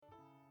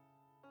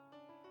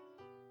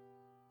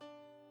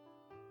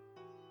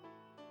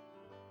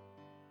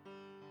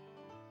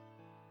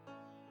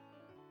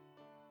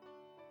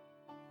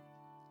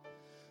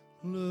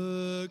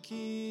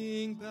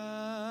Looking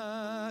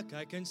back,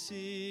 I can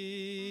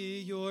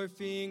see your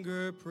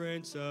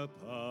fingerprints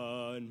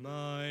upon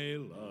my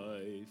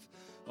life,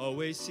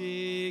 always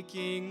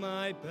seeking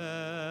my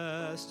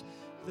best.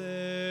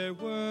 There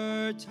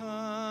were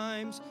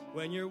times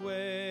when your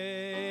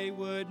way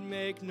would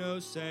make no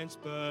sense,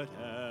 but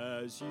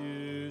as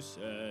you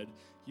said,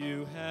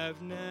 you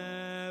have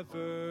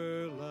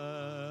never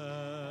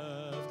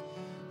left.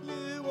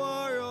 You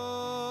are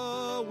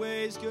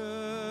always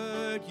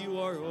good, you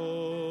are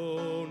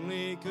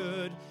only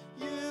good,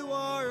 you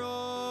are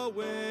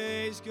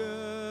always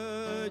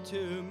good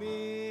to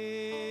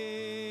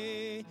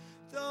me.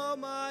 Though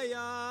my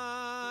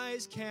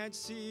eyes can't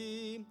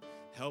see,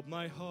 help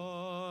my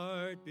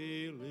heart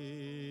believe.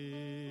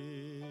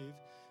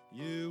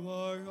 You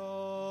are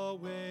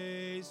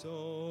always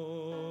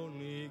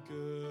only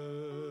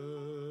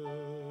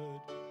good.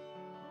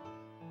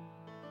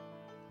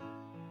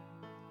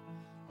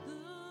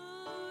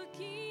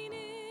 Looking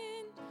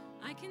in,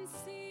 I can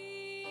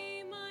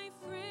see my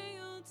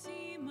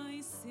frailty,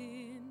 my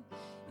sin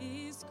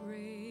is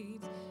great,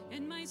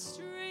 and my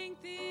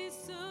strength is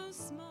so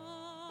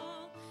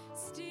small.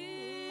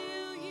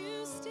 Still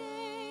you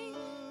stay,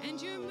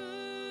 and your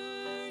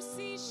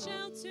mercy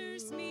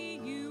shelters me.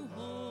 You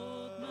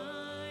hold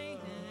my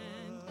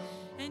hand,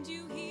 and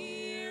you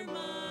hear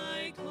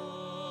my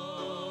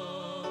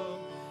call.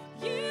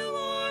 You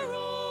are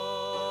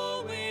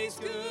always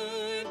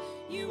good,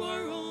 you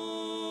are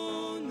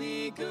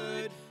only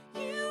good,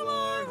 you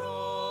are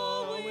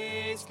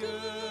always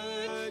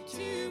good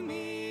to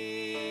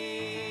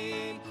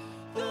me.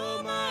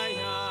 Though my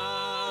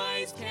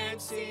eyes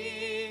can't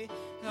see,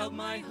 help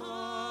my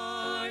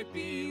heart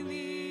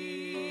believe.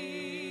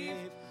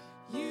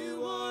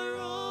 You are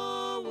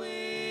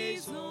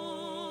always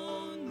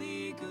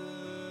only good.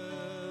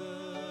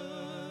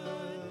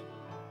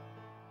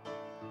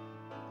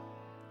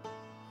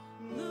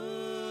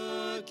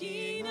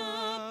 Looking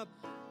up,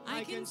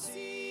 I can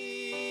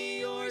see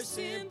your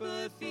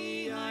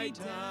sympathy. I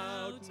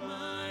doubt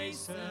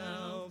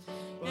myself,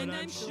 and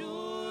I'm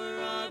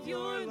sure of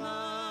your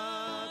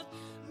love.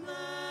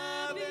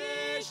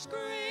 Lavish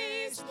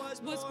grace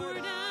was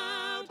poured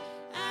out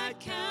at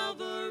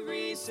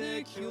Calvary,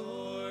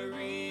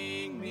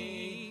 securing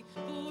me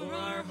for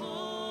our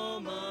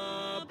home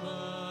above.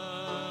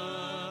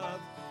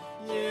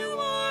 You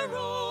are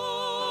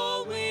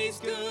always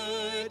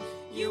good,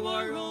 you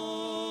are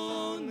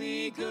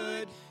only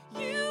good,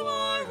 you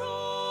are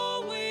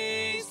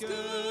always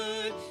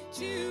good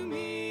to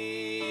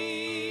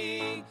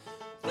me.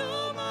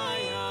 Though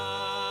my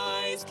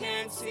eyes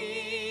can't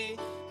see,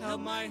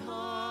 help my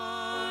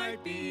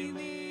heart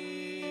believe.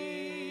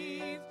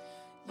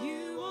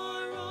 You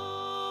are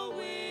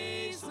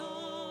always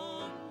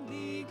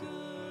only good.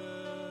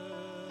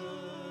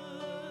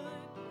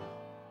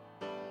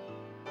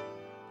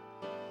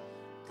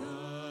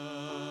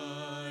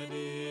 God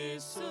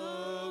is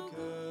so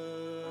good.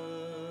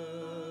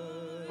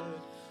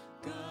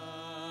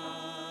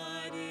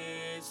 God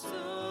is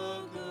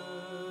so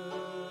good.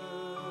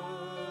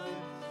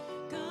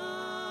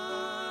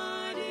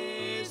 God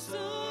is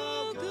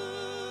so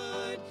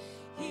good.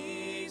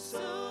 He's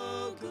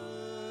so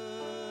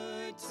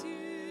good to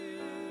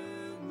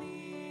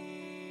me.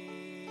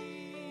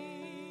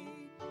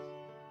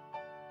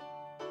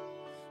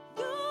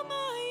 Though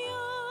my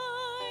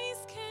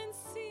eyes can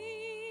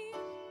see,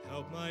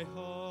 Help my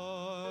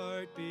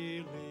heart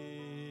believe.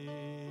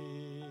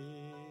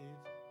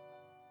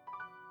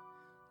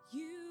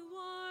 you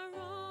are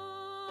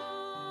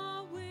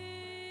always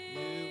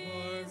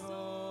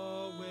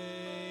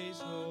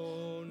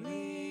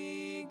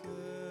only good.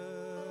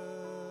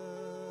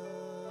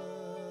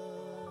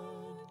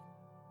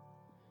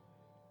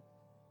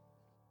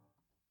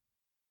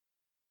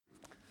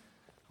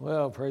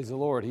 Well, praise the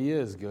Lord. He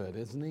is good,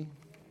 isn't he?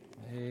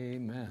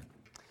 Amen.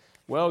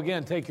 Well,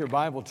 again, take your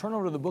Bible. Turn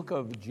over to the book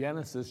of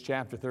Genesis,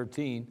 chapter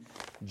 13.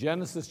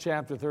 Genesis,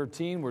 chapter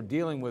 13, we're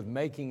dealing with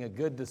making a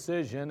good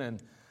decision.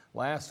 And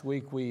last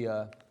week we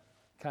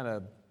kind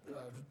of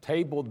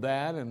tabled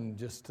that and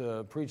just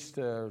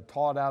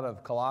taught out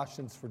of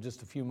Colossians for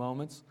just a few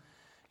moments.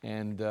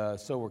 And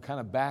so we're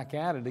kind of back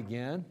at it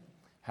again.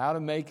 How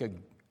to make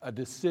a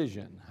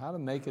decision. How to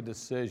make a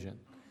decision.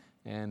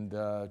 And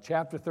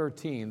chapter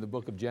 13, the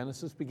book of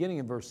Genesis, beginning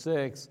in verse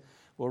 6,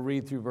 we'll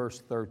read through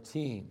verse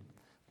 13.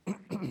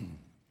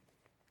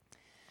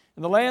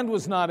 And the land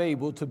was not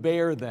able to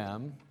bear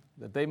them,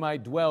 that they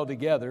might dwell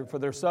together, for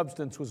their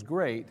substance was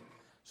great,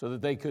 so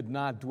that they could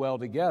not dwell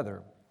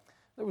together.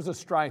 There was a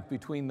strife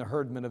between the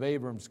herdmen of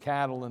Abram's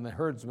cattle and the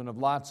herdsmen of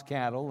Lot's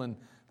cattle, and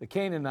the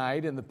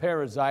Canaanite and the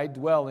Perizzite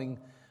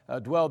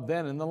dwelled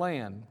then in the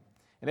land.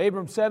 And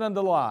Abram said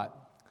unto Lot,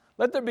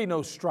 Let there be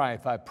no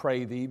strife, I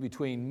pray thee,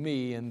 between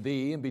me and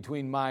thee, and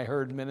between my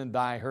herdmen and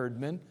thy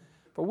herdmen,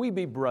 for we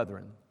be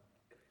brethren.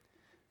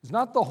 Is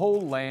not the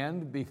whole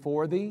land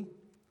before thee?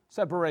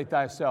 Separate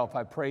thyself,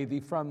 I pray thee,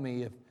 from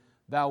me. If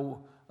thou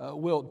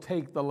wilt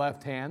take the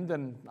left hand,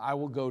 then I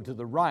will go to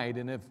the right.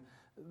 And if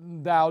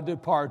thou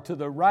depart to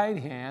the right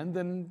hand,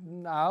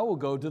 then I will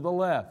go to the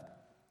left.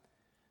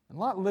 And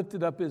Lot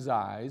lifted up his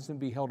eyes and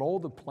beheld all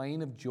the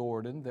plain of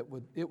Jordan,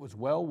 it was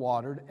well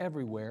watered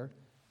everywhere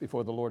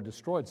before the Lord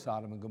destroyed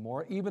Sodom and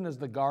Gomorrah, even as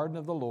the garden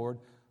of the Lord,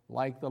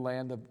 like the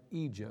land of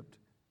Egypt,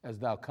 as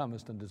thou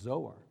comest unto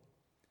Zoar.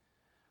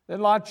 Then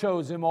Lot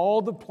chose him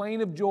all the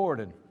plain of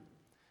Jordan.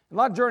 And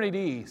Lot journeyed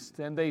east,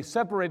 and they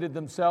separated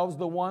themselves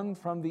the one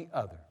from the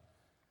other.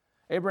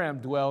 Abraham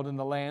dwelled in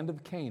the land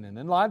of Canaan,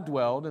 and Lot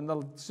dwelled in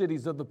the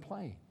cities of the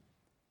plain,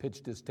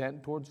 pitched his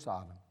tent toward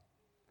Sodom.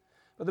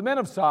 But the men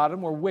of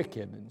Sodom were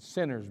wicked and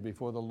sinners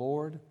before the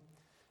Lord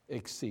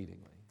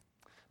exceedingly.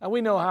 Now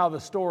we know how the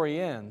story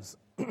ends,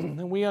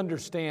 and we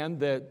understand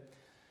that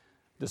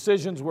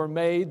decisions were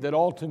made that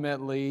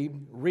ultimately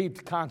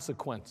reaped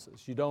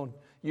consequences.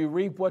 You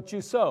reap what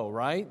you sow,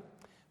 right?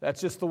 That's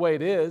just the way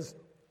it is.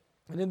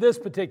 And in this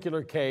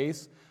particular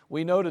case,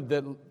 we noted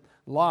that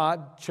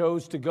Lot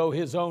chose to go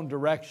his own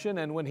direction,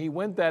 and when he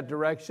went that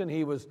direction,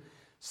 he was,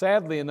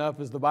 sadly enough,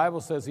 as the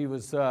Bible says, he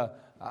was,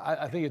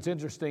 I think it's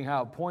interesting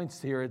how it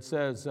points here. It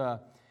says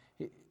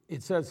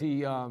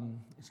he,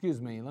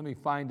 excuse me, let me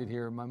find it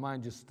here. My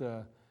mind just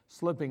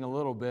slipping a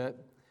little bit.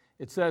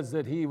 It says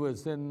that he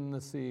was in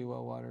the sea,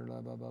 well, water, blah,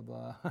 blah, blah,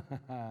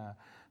 blah.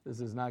 This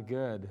is not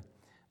good.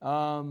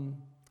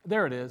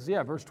 There it is.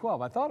 Yeah, verse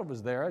 12. I thought it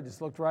was there. I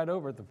just looked right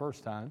over it the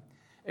first time.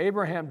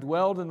 Abraham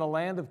dwelled in the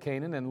land of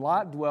Canaan, and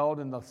Lot dwelled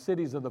in the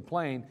cities of the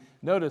plain.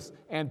 Notice,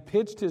 and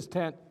pitched his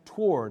tent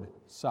toward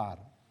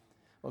Sodom.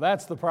 Well,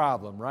 that's the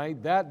problem,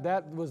 right?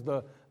 That was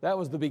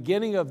the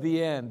beginning of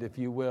the end, if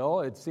you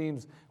will. It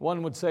seems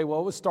one would say,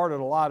 well, it was started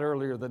a lot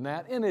earlier than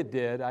that, and it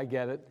did. I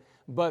get it.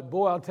 But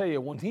boy, I'll tell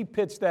you, when he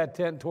pitched that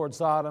tent toward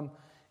Sodom,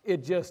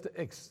 it just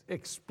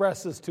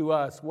expresses to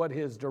us what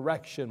his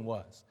direction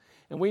was.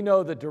 And we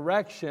know that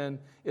direction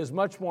is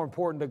much more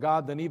important to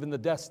God than even the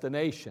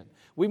destination.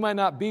 We might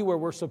not be where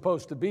we're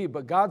supposed to be,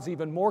 but God's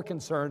even more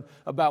concerned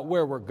about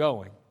where we're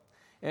going.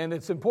 And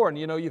it's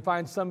important. You know, you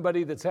find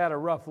somebody that's had a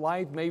rough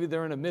life, maybe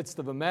they're in the midst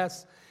of a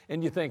mess,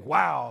 and you think,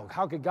 wow,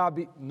 how could God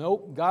be?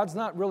 Nope, God's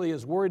not really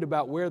as worried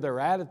about where they're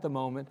at the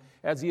moment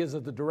as He is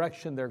at the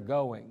direction they're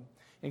going.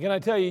 And can I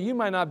tell you, you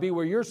might not be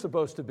where you're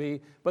supposed to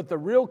be, but the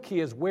real key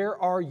is, where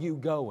are you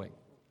going?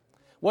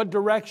 What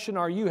direction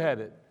are you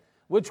headed?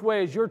 Which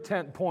way is your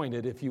tent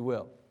pointed, if you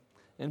will?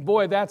 And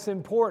boy, that's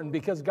important,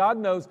 because God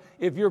knows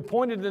if you're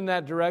pointed in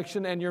that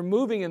direction and you're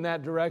moving in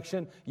that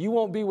direction, you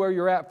won't be where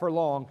you're at for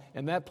long,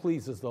 and that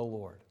pleases the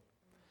Lord.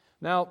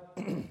 Now,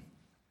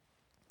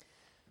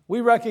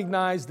 we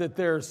recognize that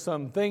there's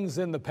some things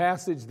in the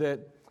passage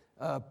that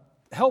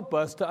help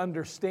us to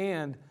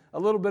understand a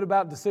little bit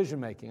about decision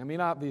making. I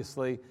mean,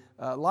 obviously,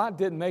 Lot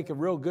didn't make a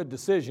real good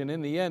decision.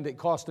 In the end, it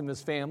cost him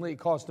his family. It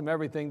cost him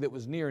everything that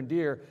was near and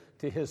dear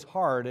to his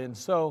heart. And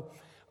so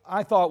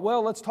I thought,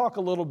 well, let's talk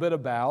a little bit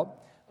about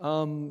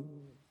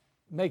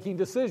making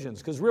decisions,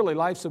 because really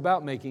life's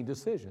about making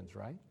decisions,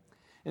 right?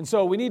 And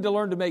so we need to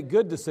learn to make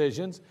good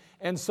decisions.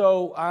 And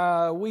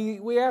so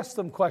we asked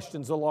some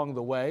questions along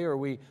the way, or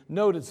we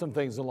noted some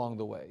things along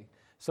the way,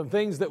 some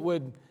things that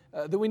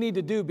we need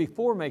to do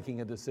before making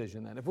a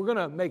decision. And if we're going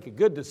to make a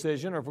good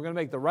decision, or if we're going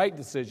to make the right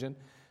decision,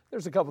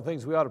 there's a couple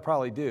things we ought to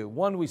probably do.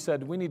 One, we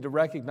said we need to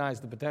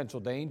recognize the potential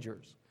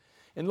dangers.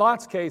 In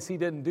Lot's case, he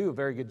didn't do a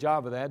very good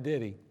job of that,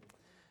 did he?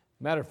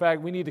 Matter of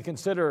fact, we need to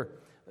consider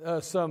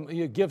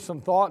give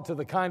some thought to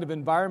the kind of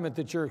environment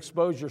that you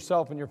expose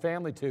yourself and your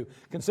family to.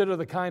 Consider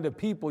the kind of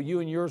people you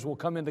and yours will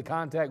come into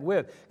contact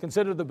with.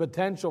 Consider the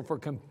potential for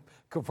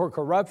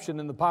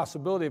corruption and the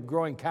possibility of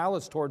growing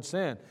callous towards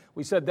sin.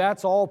 We said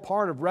that's all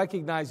part of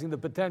recognizing the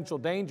potential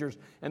dangers,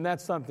 and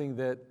that's something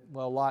that,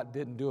 well, Lot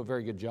didn't do a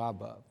very good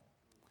job of.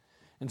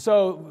 And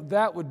so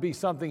that would be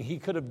something he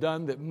could have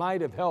done that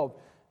might have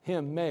helped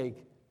him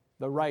make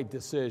the right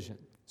decision.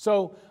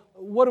 So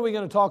what are we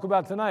going to talk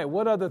about tonight?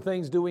 What other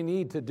things do we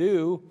need to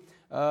do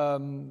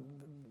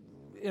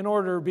in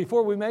order,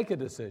 before we make a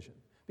decision,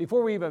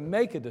 before we even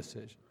make a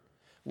decision?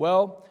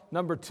 Well,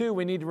 number two,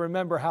 we need to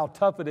remember how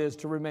tough it is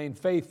to remain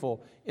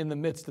faithful in the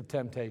midst of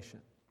temptation.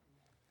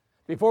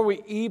 Before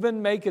we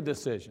even make a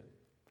decision,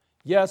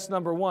 yes,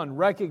 number one,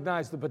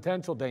 recognize the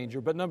potential danger,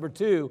 but number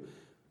two,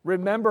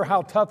 remember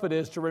how tough it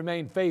is to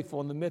remain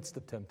faithful in the midst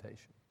of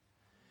temptation.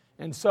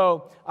 And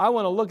so I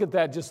want to look at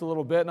that just a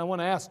little bit, and I want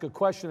to ask a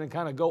question and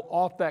kind of go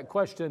off that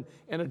question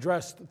and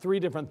address three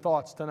different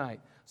thoughts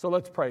tonight. So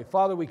let's pray.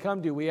 Father, we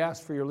come to you. We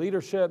ask for your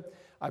leadership.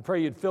 I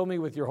pray you'd fill me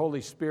with your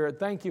Holy Spirit.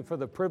 Thank you for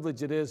the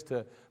privilege it is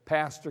to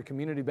pastor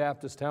Community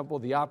Baptist Temple,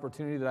 the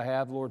opportunity that I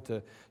have, Lord,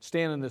 to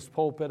stand in this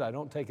pulpit. I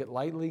don't take it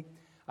lightly.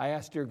 I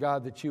ask, dear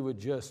God, that you would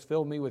just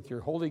fill me with your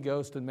Holy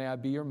Ghost, and may I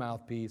be your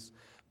mouthpiece.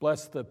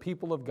 Bless the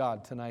people of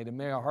God tonight, and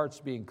may our hearts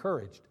be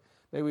encouraged.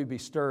 May we be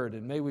stirred,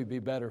 and may we be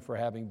better for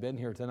having been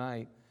here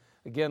tonight.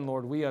 Again,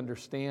 Lord, we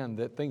understand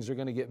that things are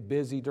going to get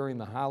busy during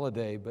the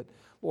holiday, but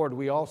Lord,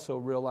 we also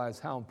realize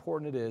how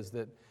important it is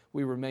that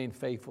we remain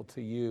faithful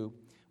to you.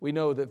 We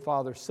know that,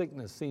 Father,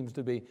 sickness seems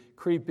to be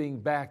creeping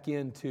back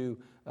into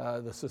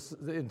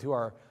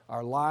our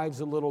lives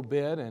a little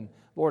bit. And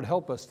Lord,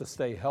 help us to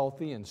stay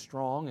healthy and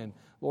strong. And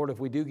Lord, if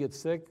we do get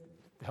sick,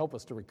 help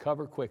us to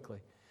recover quickly.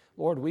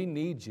 Lord, we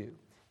need you.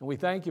 And we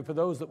thank you for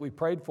those that we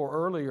prayed for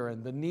earlier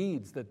and the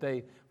needs that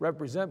they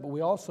represent. But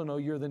we also know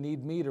you're the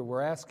need meter.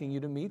 We're asking you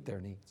to meet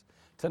their needs.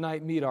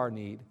 Tonight, meet our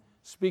need.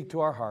 Speak to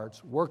our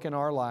hearts. Work in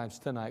our lives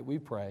tonight, we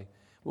pray.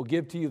 We'll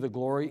give to you the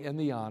glory and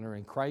the honor.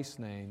 In Christ's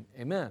name,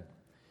 amen.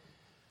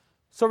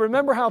 So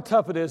remember how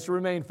tough it is to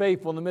remain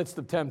faithful in the midst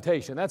of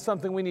temptation. That's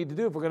something we need to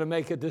do if we're going to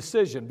make a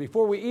decision.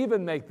 Before we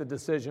even make the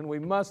decision, we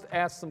must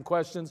ask some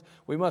questions.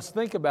 We must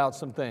think about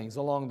some things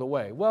along the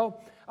way.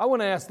 Well, I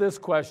want to ask this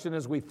question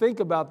as we think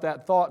about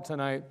that thought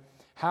tonight.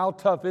 How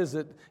tough is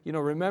it?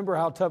 Remember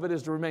how tough it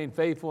is to remain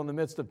faithful in the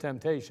midst of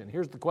temptation.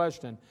 Here's the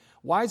question.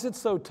 Why is it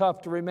so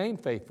tough to remain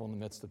faithful in the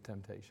midst of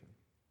temptation?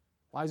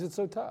 Why is it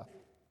so tough?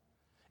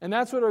 And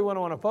that's what we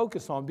want to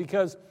focus on,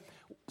 because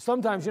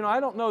sometimes, I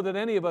don't know that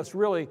any of us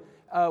really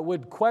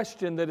would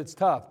question that it's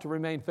tough to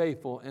remain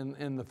faithful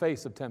in the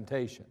face of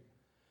temptation.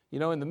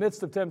 In the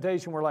midst of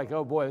temptation, we're like,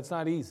 oh boy, it's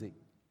not easy.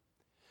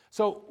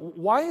 So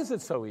why is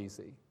it so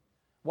easy?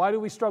 Why do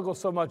we struggle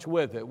so much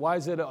with it? Why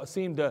does it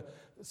seem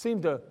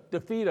to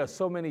defeat us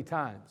so many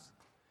times?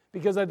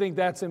 Because I think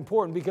that's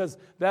important, because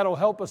that'll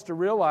help us to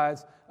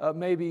realize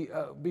maybe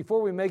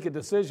before we make a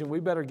decision,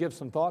 we better give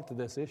some thought to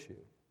this issue.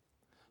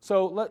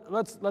 So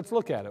let's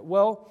look at it.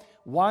 Well,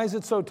 why is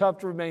it so tough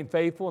to remain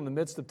faithful in the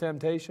midst of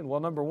temptation? Well,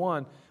 number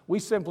one, we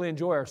simply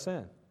enjoy our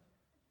sin.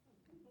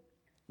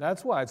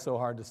 That's why it's so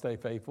hard to stay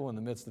faithful in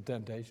the midst of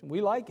temptation.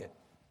 We like it.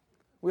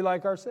 We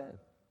like our sin.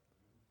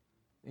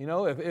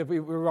 If we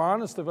were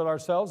honest with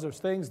ourselves, there's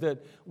things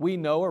that we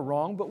know are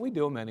wrong, but we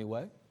do them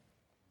anyway.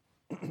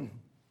 We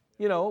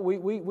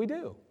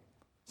do.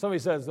 Somebody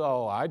says,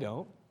 oh, I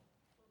don't.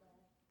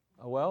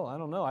 Well, I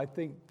don't know. I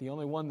think the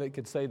only one that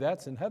could say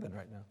that's in heaven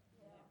right now.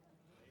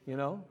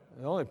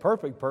 The only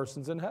perfect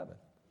person's in heaven.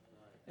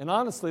 And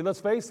honestly,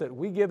 let's face it,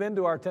 we give in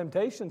to our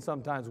temptation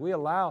sometimes. We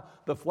allow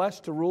the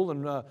flesh to rule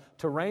and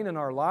to reign in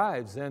our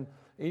lives. And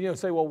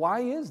say, well,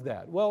 why is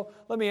that? Well,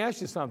 let me ask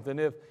you something.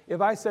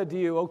 If I said to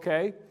you,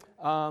 okay,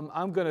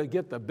 I'm going to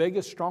get the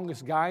biggest,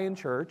 strongest guy in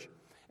church,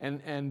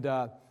 and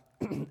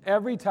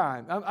every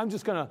time, I'm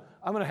going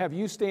to have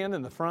you stand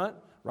in the front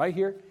right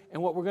here,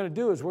 and what we're going to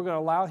do is we're going to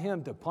allow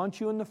him to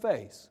punch you in the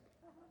face.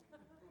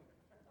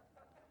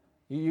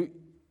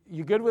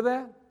 You good with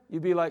that?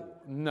 You'd be like,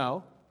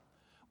 no.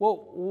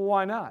 Well,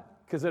 why not?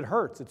 Because it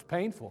hurts. It's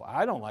painful.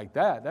 I don't like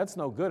that. That's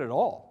no good at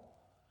all.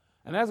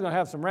 And that's going to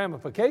have some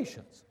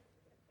ramifications.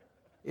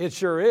 It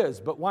sure is.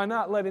 But why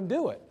not let him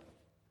do it?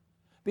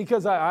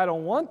 Because I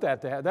don't want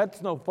that to happen.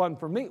 That's no fun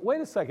for me.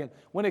 Wait a second.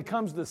 When it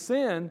comes to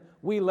sin,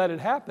 we let it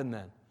happen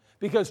then.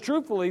 Because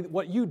truthfully,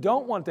 what you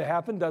don't want to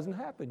happen doesn't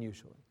happen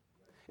usually.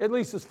 At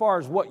least as far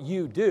as what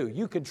you do.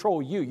 You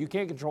control you. You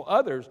can't control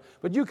others,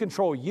 but you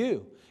control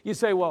you. You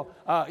say, well,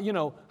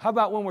 how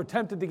about when we're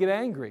tempted to get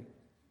angry?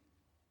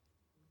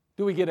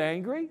 Do we get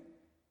angry?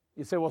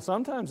 You say, well,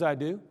 sometimes I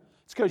do.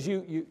 It's because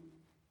you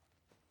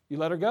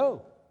let her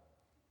go.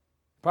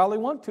 Probably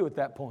want to at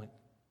that point.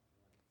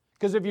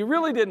 Because if you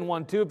really didn't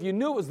want to, if you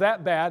knew it was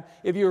that bad,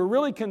 if you were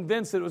really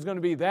convinced that it was going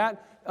to be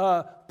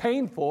that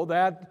painful,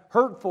 that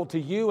hurtful to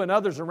you and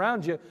others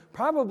around you,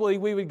 probably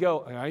we would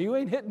go, no, you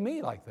ain't hitting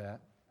me like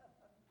that.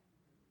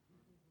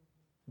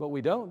 But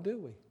we don't, do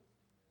we?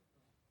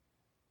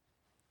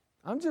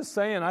 I'm just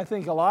saying, I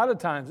think a lot of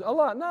times,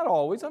 not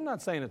always, I'm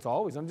not saying it's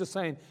always, I'm just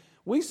saying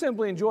we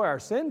simply enjoy our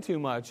sin too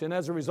much, and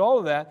as a result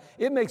of that,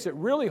 it makes it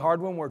really hard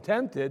when we're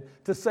tempted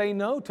to say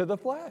no to the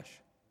flesh.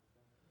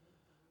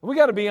 We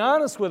got to be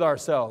honest with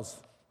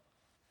ourselves.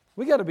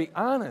 We got to be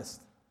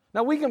honest.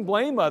 Now, we can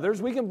blame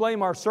others, we can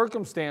blame our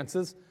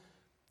circumstances.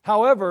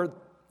 However,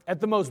 at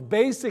the most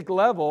basic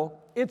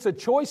level, it's a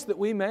choice that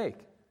we make.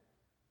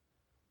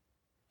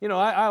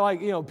 I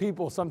like,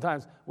 people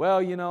sometimes, well,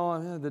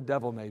 the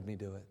devil made me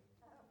do it.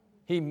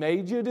 He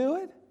made you do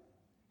it?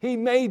 He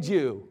made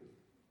you.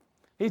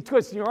 He's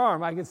twisting your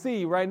arm. I can see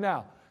you right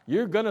now.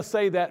 You're going to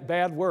say that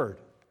bad word.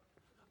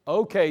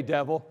 Okay,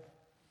 devil.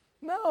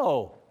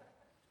 No,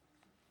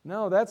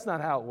 that's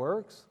not how it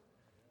works.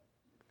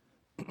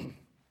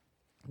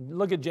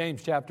 Look at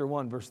James chapter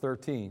 1, verse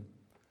 13.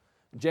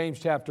 James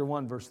chapter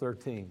 1, verse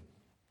 13.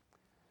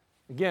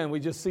 Again,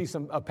 we just see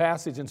a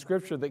passage in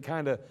Scripture that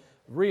kind of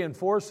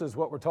reinforces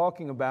what we're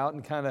talking about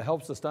and kind of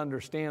helps us to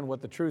understand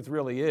what the truth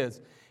really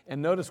is.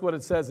 And notice what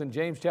it says in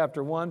James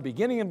chapter 1,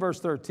 beginning in verse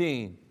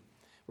 13.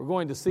 We're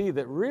going to see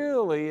that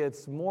really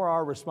it's more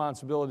our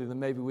responsibility than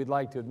maybe we'd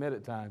like to admit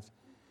at times.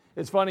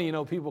 It's funny,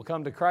 people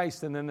come to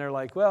Christ and then they're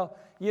like, well,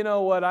 you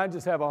know what, I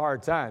just have a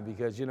hard time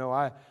because,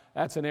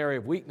 that's an area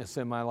of weakness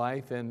in my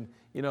life. And,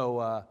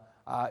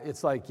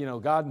 it's like,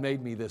 God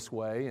made me this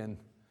way and,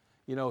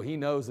 He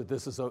knows that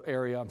this is an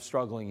area I'm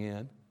struggling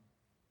in.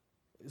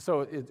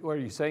 So what are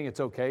you saying? It's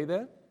okay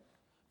then?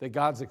 That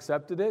God's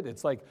accepted it?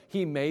 It's like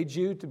He made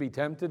you to be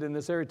tempted in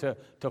this area,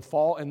 to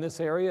fall in this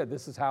area.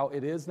 This is how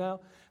it is now.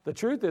 The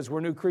truth is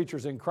we're new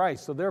creatures in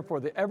Christ. So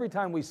therefore, every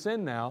time we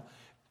sin now,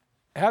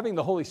 having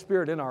the Holy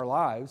Spirit in our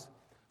lives,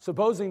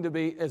 supposing to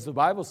be, as the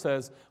Bible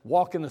says,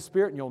 walk in the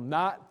Spirit and you'll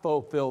not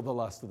fulfill the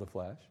lust of the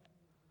flesh.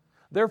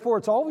 Therefore,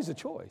 it's always a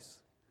choice.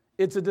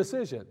 It's a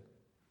decision.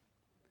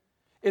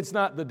 It's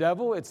not the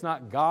devil. It's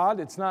not God.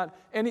 It's not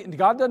any.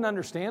 God doesn't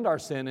understand our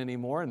sin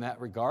anymore in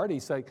that regard.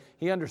 He's like,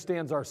 He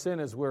understands our sin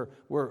as we're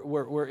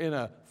in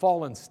a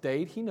fallen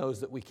state. He knows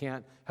that we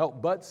can't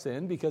help but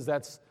sin because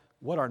that's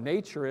what our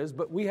nature is,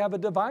 but we have a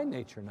divine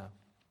nature now.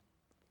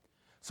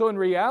 So in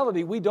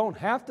reality, we don't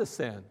have to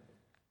sin.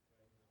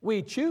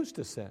 We choose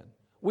to sin.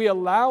 We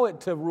allow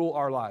it to rule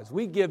our lives.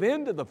 We give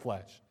in to the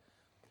flesh.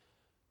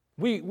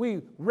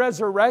 We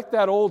resurrect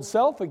that old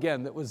self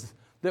again that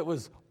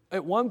was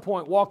at one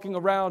point walking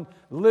around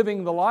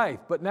living the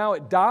life, but now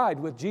it died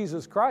with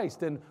Jesus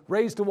Christ and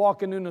raised to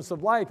walk in newness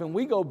of life. And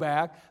we go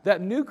back,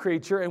 that new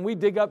creature, and we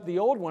dig up the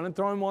old one and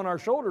throw him on our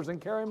shoulders and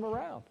carry him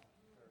around.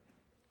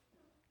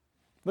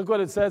 Look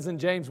what it says in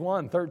James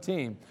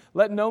 1:13.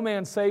 Let no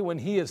man say when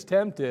he is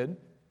tempted,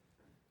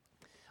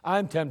 I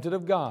am tempted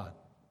of God.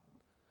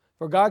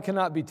 For God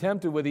cannot be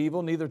tempted with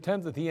evil, neither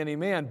tempteth he any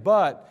man.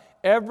 But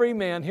every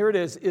man, here it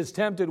is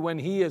tempted when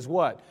he is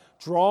what?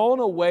 Drawn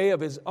away of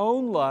his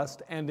own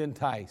lust and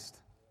enticed.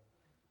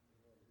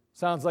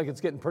 Sounds like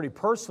it's getting pretty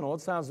personal.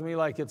 It sounds to me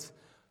like it's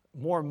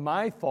more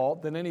my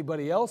fault than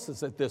anybody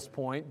else's at this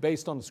point,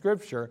 based on the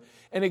Scripture.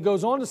 And it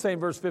goes on to say in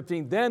verse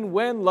 15, then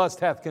when lust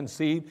hath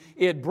conceived,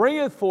 it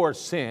bringeth forth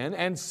sin,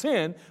 and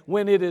sin,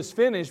 when it is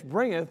finished,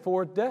 bringeth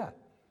forth death.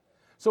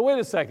 So wait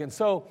a second.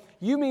 So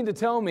you mean to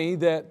tell me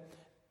that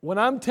when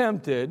I'm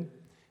tempted,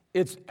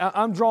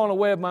 I'm drawn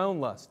away of my own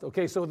lust.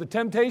 Okay, so the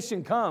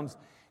temptation comes,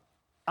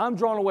 I'm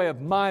drawn away of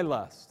my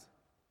lust.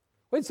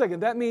 Wait a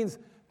second, that means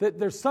that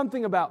there's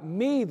something about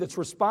me that's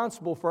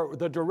responsible for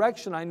the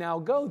direction I now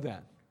go then.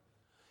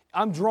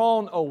 I'm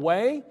drawn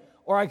away,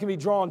 or I can be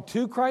drawn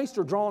to Christ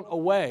or drawn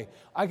away.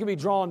 I can be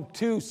drawn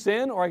to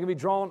sin, or I can be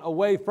drawn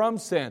away from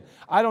sin.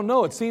 I don't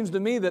know. It seems to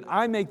me that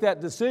I make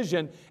that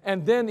decision,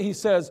 and then he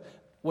says,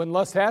 when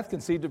lust hath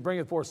conceived, it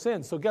bringeth forth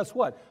sin. So guess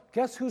what?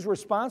 Guess who's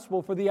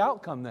responsible for the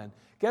outcome then?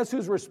 Guess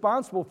who's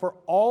responsible for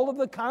all of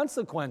the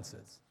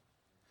consequences?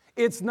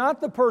 It's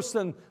not the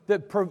person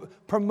that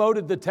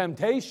promoted the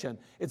temptation.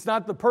 It's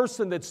not the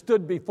person that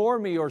stood before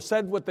me or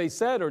said what they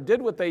said or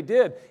did what they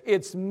did.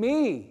 It's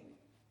me.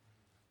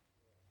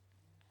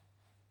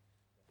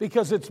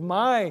 Because it's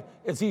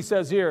as he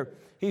says here,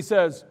 he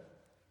says,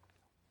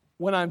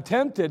 when I'm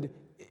tempted,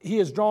 he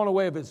is drawn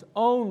away of his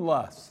own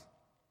lust.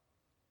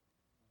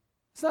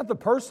 It's not the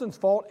person's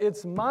fault,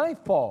 it's my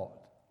fault.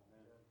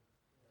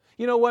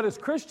 You know what, as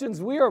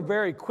Christians, we are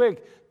very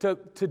quick to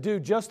do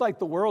just like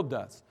the world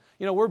does.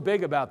 You know, we're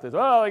big about this.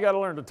 Oh, they got to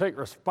learn to take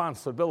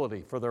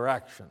responsibility for their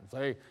actions.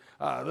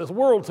 This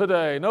world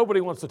today, nobody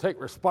wants to take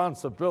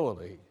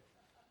responsibility.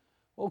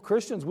 Well,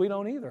 Christians, we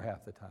don't either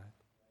half the time.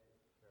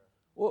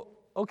 Well,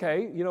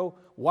 okay, you know,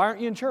 why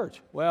aren't you in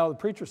church? Well, the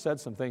preacher said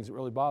some things that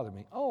really bothered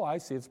me. Oh, I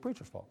see, it's the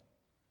preacher's fault.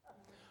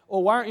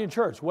 Well, why aren't you in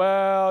church?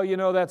 Well, you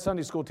know, that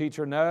Sunday school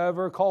teacher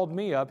never called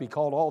me up. He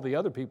called all the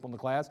other people in the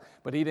class,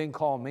 but he didn't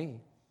call me.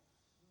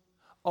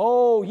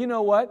 Oh, you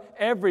know what?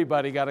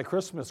 Everybody got a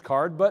Christmas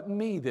card but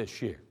me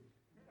this year.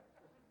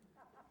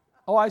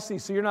 Oh, I see.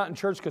 So you're not in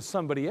church because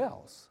somebody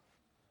else.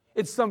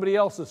 It's somebody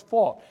else's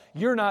fault.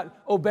 You're not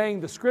obeying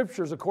the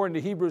Scriptures according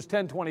to Hebrews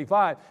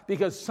 10:25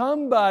 because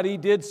somebody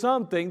did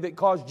something that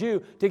caused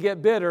you to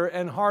get bitter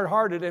and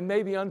hard-hearted and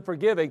maybe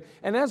unforgiving.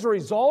 And as a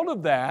result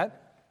of that,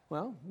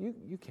 well,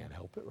 you can't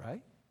help it,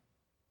 right?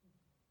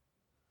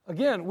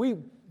 Again,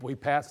 we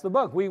pass the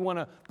buck. We want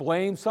to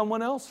blame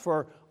someone else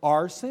for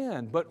our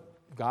sin. But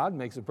God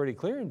makes it pretty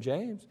clear in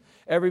James.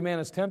 Every man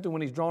is tempted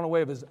when he's drawn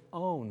away of his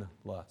own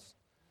lust.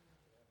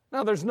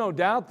 Now, there's no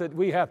doubt that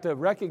we have to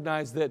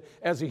recognize that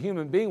as a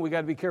human being, we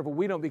got to be careful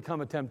we don't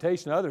become a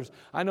temptation to others.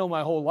 I know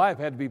my whole life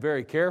I had to be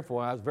very careful.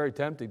 I was very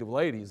tempting to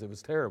ladies. It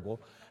was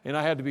terrible. And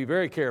I had to be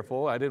very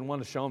careful. I didn't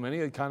want to show them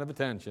any kind of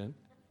attention.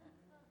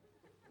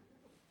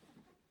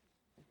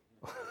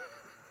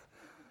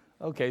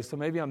 Okay, so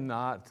maybe I'm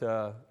not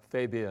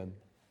Fabian.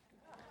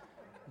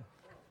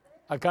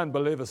 I can't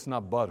believe it's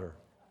not butter.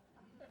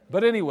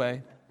 But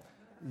anyway,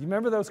 you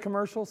remember those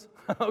commercials?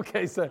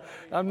 Okay, so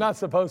I'm not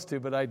supposed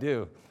to, but I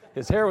do.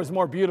 His hair was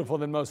more beautiful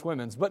than most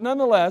women's. But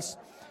nonetheless,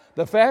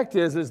 the fact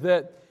is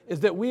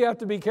that we have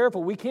to be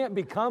careful. We can't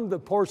become the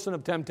person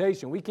of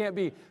temptation. We can't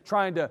be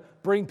trying to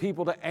bring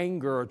people to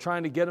anger or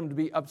trying to get them to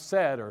be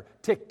upset or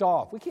ticked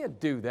off. We can't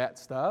do that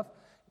stuff.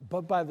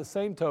 But by the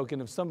same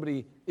token, if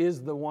somebody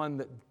is the one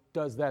that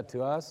does that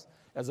to us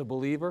as a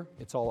believer,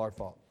 it's all our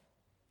fault.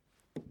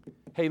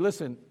 Hey,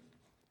 listen,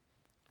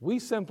 we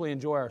simply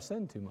enjoy our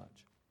sin too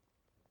much.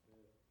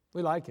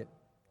 We like it.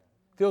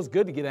 Feels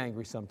good to get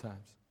angry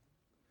sometimes.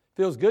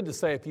 Feels good to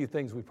say a few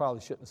things we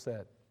probably shouldn't have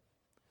said.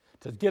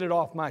 To get it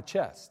off my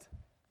chest.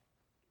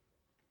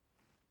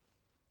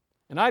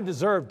 And I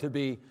deserve to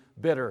be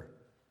bitter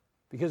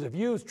Because if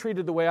you was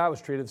treated the way I was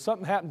treated, if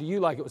something happened to you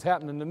like it was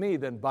happening to me,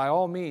 then by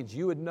all means,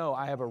 you would know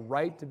I have a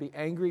right to be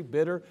angry,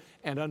 bitter,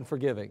 and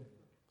unforgiving.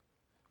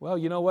 Well,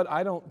 you know what?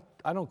 I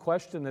don't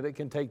question that it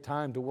can take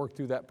time to work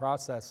through that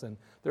process, and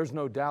there's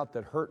no doubt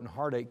that hurt and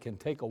heartache can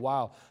take a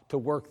while to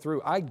work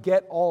through. I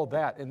get all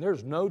that, and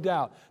there's no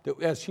doubt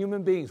that as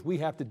human beings, we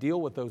have to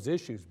deal with those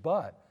issues.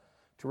 But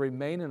to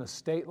remain in a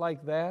state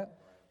like that,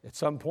 at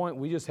some point,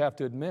 we just have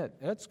to admit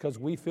it's because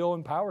we feel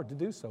empowered to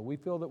do so. We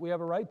feel that we have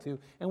a right to,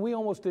 and we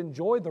almost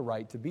enjoy the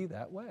right to be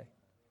that way.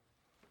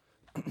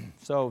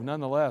 So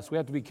nonetheless, we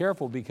have to be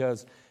careful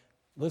because,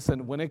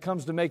 listen, when it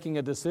comes to making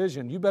a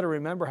decision, you better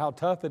remember how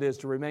tough it is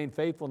to remain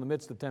faithful in the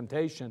midst of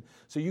temptation,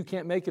 so you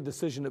can't make a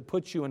decision that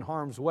puts you in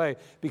harm's way,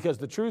 because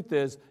the truth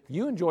is,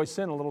 you enjoy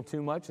sin a little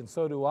too much, and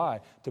so do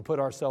I, to put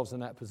ourselves in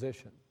that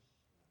position.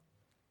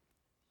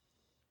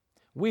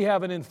 We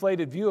have an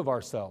inflated view of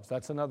ourselves.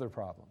 That's another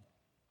problem.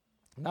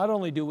 Not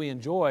only do we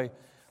enjoy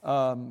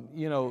our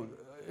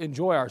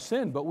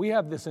sin, but we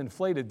have this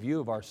inflated view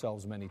of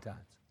ourselves many times.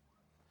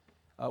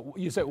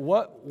 You say,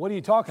 what are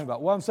you talking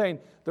about? Well, I'm saying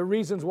the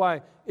reasons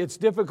why it's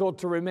difficult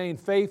to remain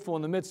faithful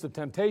in the midst of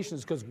temptation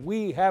is because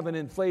we have an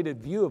inflated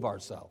view of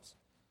ourselves.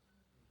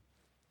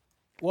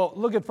 Well,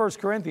 look at 1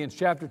 Corinthians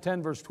chapter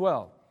 10, verse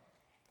 12.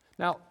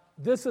 Now,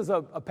 this is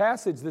a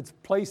passage that's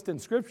placed in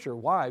Scripture.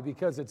 Why?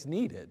 Because it's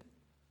needed.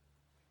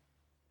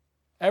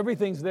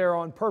 Everything's there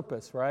on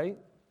purpose, right?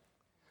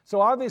 So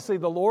obviously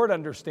the Lord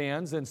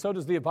understands, and so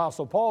does the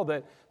Apostle Paul,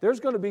 that there's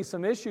going to be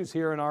some issues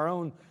here in our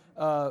own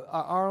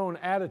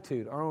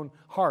attitude, our own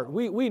heart.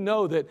 We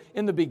know that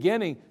in the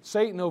beginning,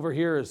 Satan over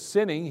here is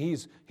sinning.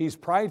 He's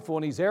prideful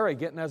and he's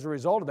arrogant, and as a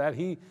result of that,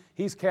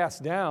 he's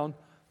cast down,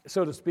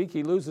 so to speak.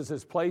 He loses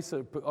his place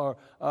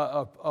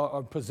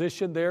or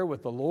position there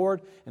with the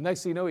Lord. And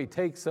next thing you know, he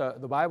takes,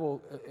 the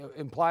Bible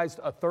implies,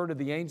 a third of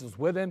the angels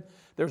with him.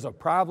 There's a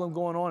problem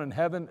going on in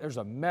heaven. There's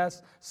a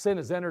mess. Sin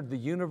has entered the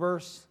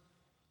universe.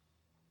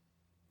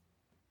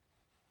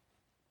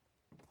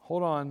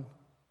 Hold on.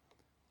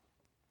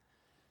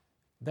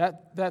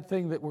 That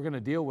thing that we're going to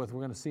deal with,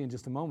 we're going to see in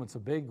just a moment, it's a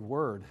big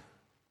word.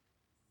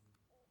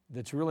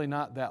 That's really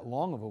not that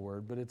long of a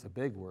word, but it's a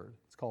big word.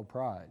 It's called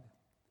pride.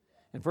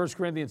 In 1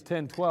 Corinthians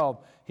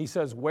 10:12, he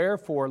says,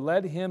 "Wherefore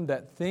let him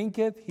that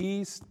thinketh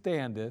he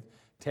standeth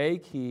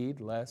take heed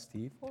lest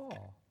he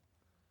fall."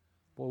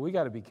 Boy, we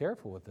got to be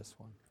careful with this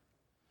one.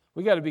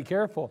 We got to be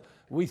careful.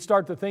 We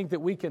start to think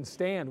that we can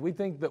stand. We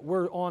think that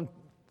we're on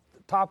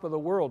top of the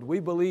world. We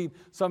believe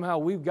somehow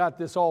we've got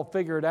this all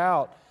figured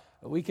out.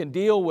 We can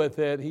deal with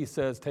it. He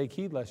says, take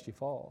heed lest you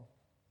fall.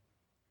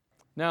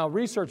 Now,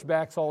 research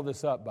backs all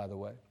this up, by the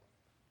way.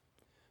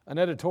 An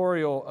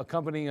editorial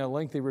accompanying a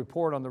lengthy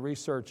report on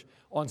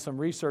some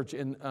research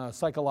in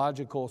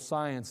psychological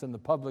science and the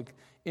public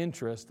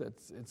interest.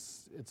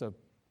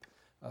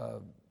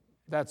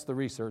 That's the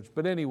research.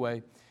 But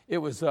anyway, it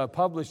was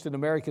published in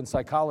American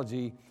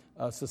Psychology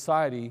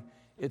Society.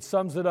 It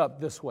sums it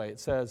up this way. It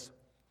says,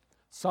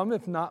 some,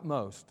 if not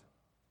most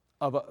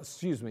of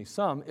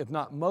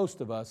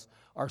us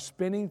are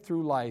spinning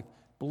through life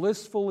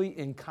blissfully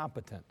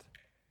incompetent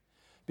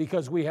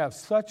because we have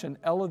such an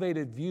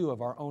elevated view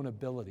of our own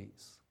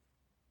abilities.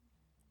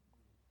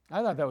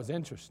 I thought that was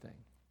interesting.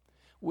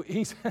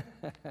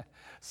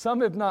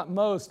 Some, if not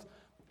most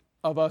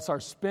of us, are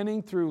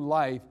spinning through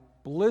life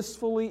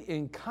blissfully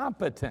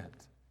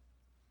incompetent.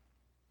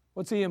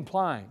 What's he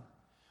implying?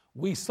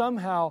 We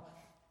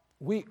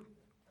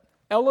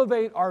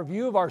elevate our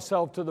view of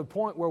ourselves to the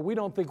point where we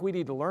don't think we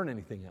need to learn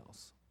anything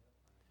else.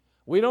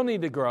 We don't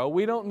need to grow.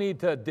 We don't need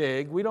to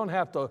dig. We don't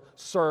have to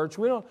search.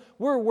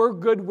 We're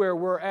good where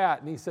we're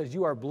at. And he says,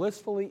 you are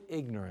blissfully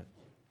ignorant.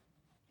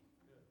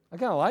 I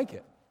kind of like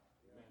it.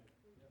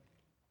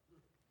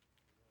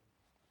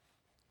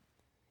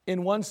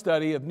 In one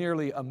study of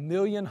nearly 1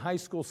 million high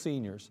school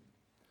seniors,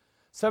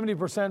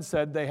 70%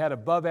 said they had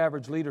above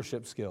average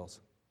leadership skills.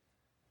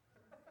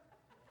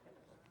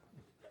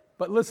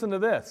 But listen to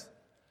this.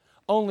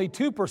 Only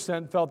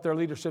 2% felt their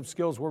leadership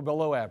skills were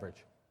below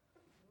average.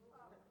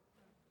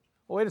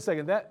 Well, wait a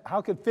second.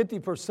 How could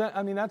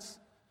 50%, that's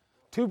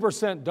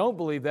 2% don't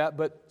believe that,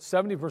 but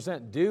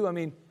 70% do? I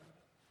mean,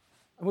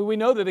 we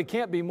know that it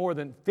can't be more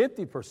than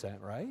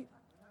 50%, right?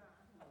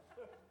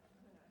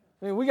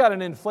 We got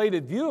an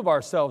inflated view of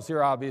ourselves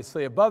here,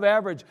 obviously. Above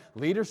average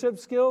leadership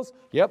skills?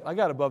 Yep, I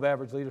got above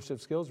average leadership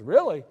skills.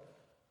 Really?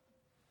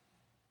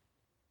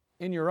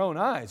 In your own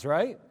eyes,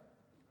 right?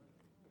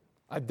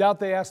 I doubt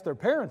they asked their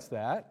parents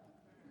that.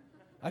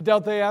 I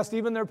doubt they asked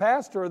even their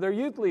pastor or their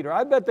youth leader.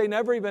 I bet they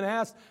never even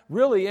asked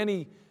really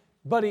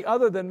anybody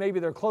other than maybe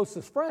their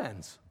closest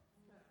friends.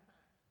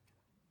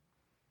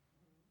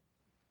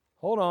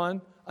 Hold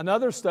on.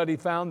 Another study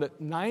found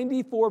that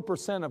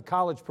 94% of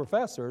college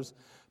professors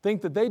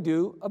think that they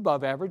do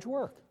above average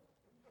work.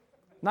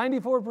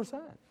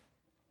 94%.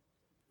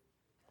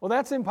 Well,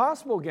 that's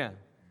impossible again.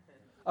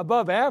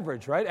 Above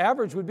average, right?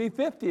 Average would be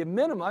 50, a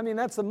minimum.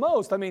 That's the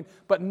most.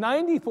 But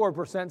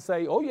 94%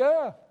 say, oh,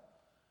 yeah,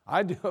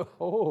 I do.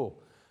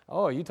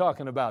 Oh, you're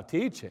talking about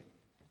teaching.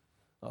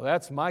 Well,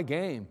 that's my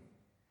game.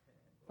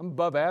 I'm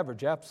above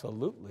average,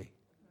 absolutely.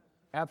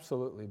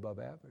 Absolutely above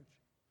average.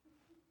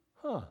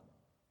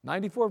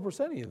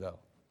 94% of you, though.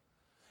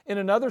 In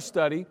another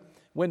study,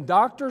 when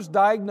doctors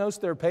diagnose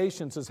their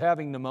patients as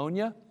having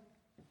pneumonia,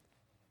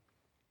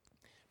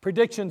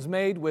 predictions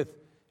made with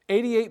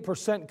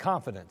 88%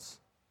 confidence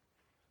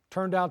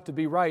turned out to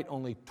be right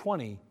only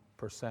 20%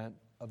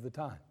 of the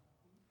time.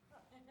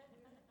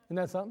 Isn't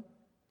that something?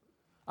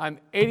 I'm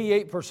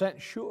 88%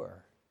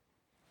 sure.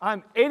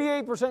 I'm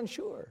 88%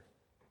 sure.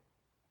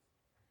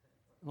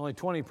 Only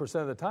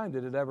 20% of the time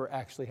did it ever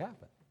actually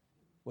happen.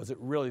 Was it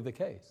really the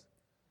case?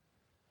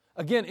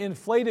 Again,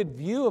 inflated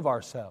view of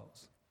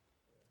ourselves.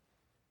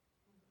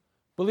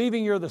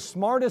 Believing you're the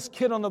smartest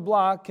kid on the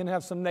block can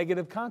have some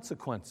negative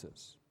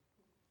consequences.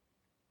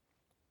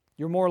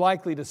 You're more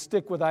likely to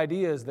stick with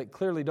ideas that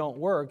clearly don't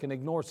work and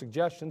ignore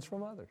suggestions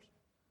from others.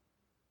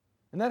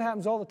 And that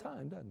happens all the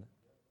time, doesn't it?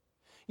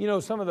 You know,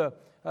 some of the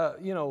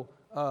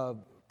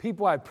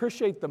people I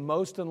appreciate the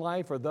most in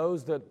life are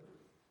those that,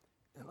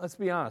 let's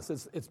be honest,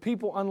 it's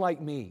people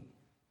unlike me.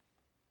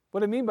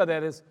 What I mean by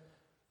that is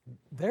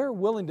they're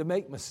willing to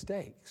make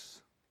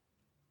mistakes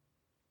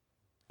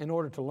in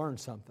order to learn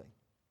something.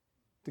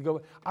 To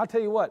go, I'll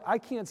tell you what, I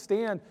can't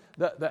stand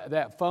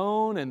that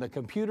phone and the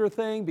computer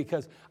thing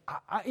because,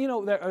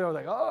 they're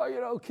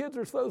like, kids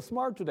are so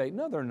smart today.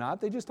 No, they're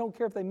not. They just don't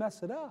care if they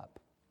mess it up.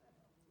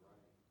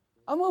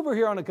 I'm over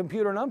here on a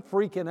computer and I'm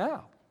freaking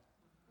out.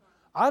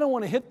 I don't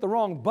want to hit the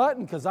wrong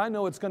button because I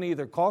know it's going to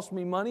either cost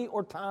me money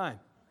or time.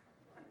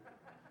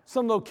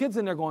 Some little kids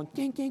in there going,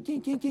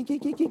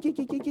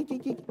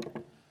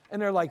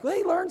 and they're like,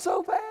 they learn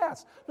so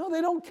fast. No,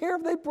 they don't care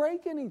if they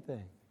break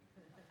anything.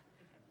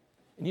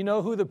 And you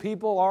know who the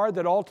people are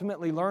that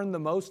ultimately learn the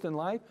most in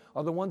life?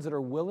 Are the ones that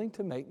are willing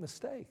to make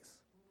mistakes.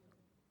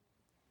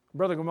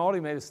 Brother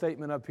Grimaldi made a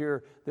statement up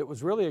here that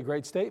was really a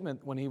great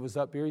statement when he was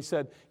up here. He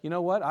said, you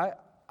know what,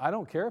 I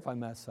don't care if I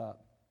mess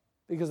up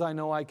because I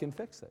know I can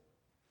fix it.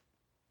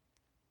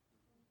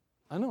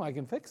 I know I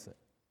can fix it.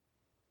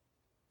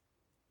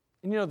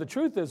 And the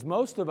truth is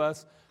most of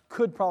us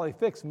could probably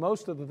fix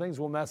most of the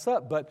things we'll mess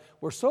up, but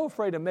we're so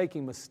afraid of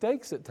making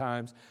mistakes at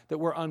times that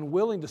we're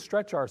unwilling to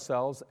stretch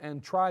ourselves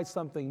and try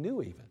something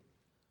new even.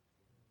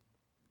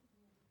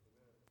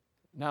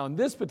 Now, in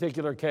this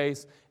particular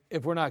case,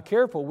 if we're not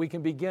careful, we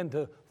can begin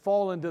to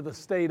fall into the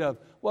state of,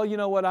 well, you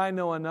know what, I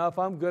know enough,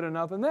 I'm good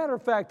enough. As a matter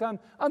of fact,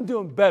 I'm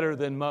doing better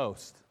than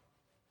most.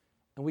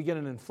 And we get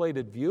an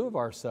inflated view of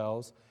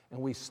ourselves,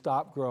 and we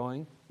stop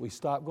growing, we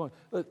stop going.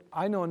 Look,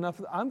 I know enough,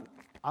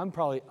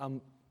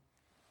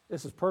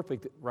 this is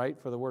perfect, right,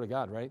 for the Word of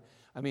God, right?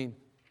 I mean,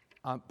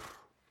 I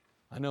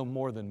know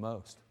more than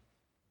most.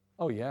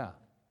 Oh, yeah.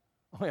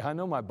 I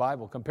know my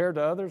Bible. Compared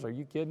to others, are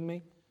you kidding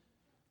me?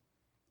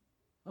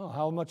 Oh,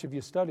 how much have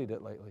you studied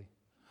it lately?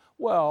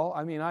 Well,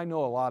 I mean, I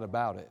know a lot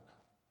about it.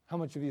 How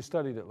much have you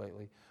studied it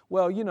lately?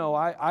 Well,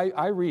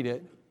 I read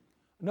it.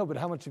 No, but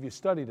how much have you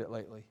studied it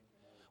lately?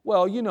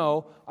 Well,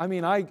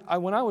 when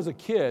I was a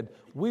kid,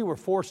 we were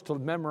forced to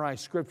memorize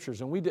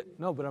scriptures, and we did.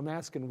 No, but I'm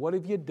asking, what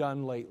have you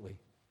done lately?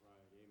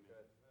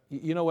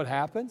 You know what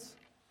happens?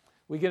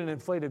 We get an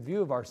inflated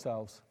view of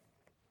ourselves,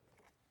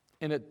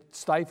 and it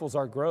stifles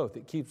our growth.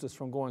 It keeps us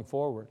from going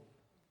forward.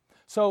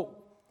 So,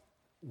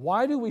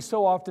 why do we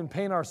so often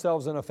paint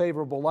ourselves in a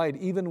favorable light,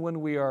 even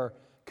when we are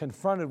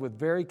confronted with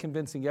very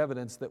convincing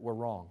evidence that we're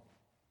wrong?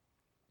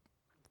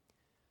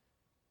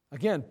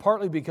 Again,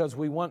 partly because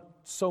we want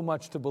so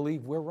much to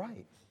believe we're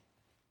right.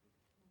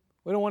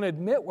 We don't want to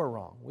admit we're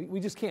wrong. We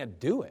just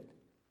can't do it.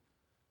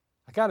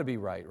 I got to be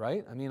right?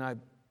 I'm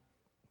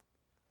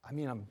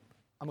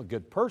a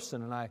good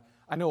person, and I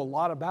know a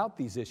lot about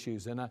these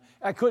issues, and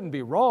I couldn't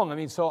be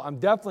wrong. So I'm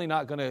definitely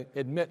not going to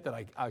admit that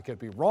I could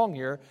be wrong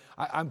here.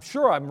 I'm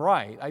sure I'm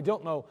right. I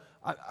don't know.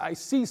 I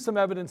see some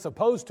evidence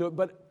opposed to it,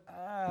 but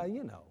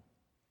You know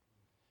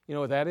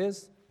what that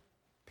is?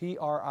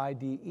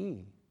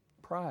 Pride.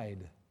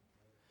 Pride.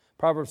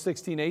 Proverbs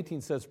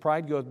 16:18 says,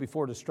 pride goes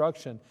before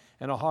destruction,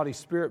 and a haughty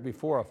spirit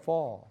before a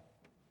fall.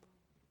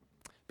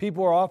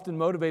 People are often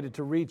motivated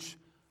to reach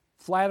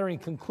flattering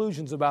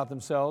conclusions about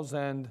themselves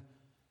and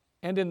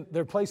in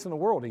their place in the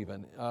world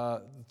even,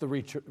 the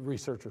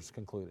researchers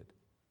concluded.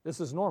 This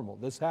is normal.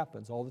 This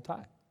happens all the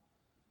time.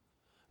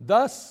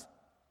 Thus,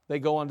 they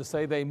go on to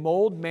say, they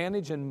mold,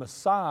 manage, and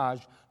massage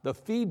the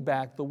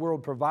feedback the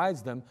world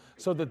provides them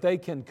so that they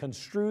can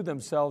construe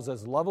themselves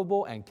as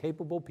lovable and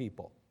capable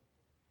people.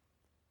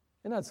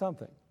 Isn't that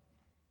something?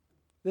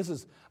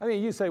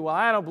 You say, well,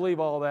 I don't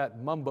believe all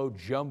that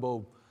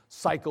mumbo-jumbo,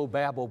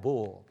 psychobabble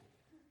bull.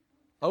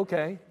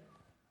 Okay,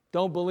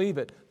 don't believe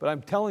it, but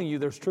I'm telling you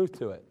there's truth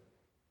to it.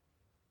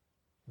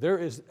 There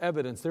is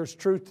evidence, there's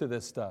truth to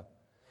this stuff.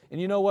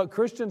 And you know what?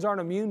 Christians aren't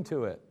immune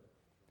to it.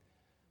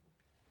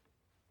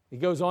 He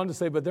goes on to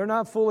say, but they're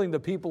not fooling the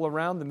people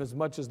around them as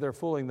much as they're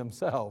fooling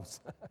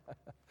themselves.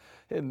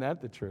 Isn't that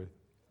the truth?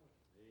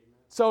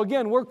 So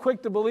again, we're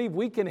quick to believe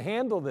we can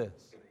handle this.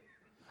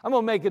 I'm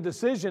going to make a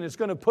decision. It's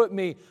going to put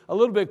me a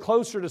little bit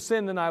closer to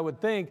sin than I would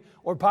think,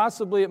 or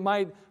possibly it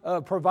might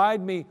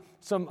provide me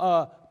some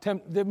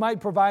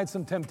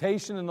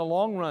temptation in the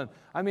long run.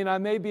 I mean, I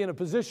may be in a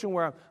position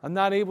where I'm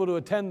not able to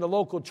attend the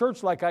local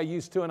church like I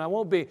used to, and I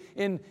won't be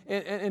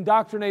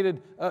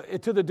indoctrinated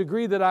to the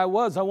degree that I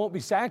was. I won't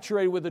be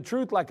saturated with the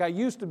truth like I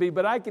used to be,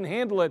 but I can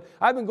handle it.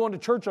 I've been going to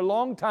church a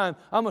long time.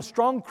 I'm a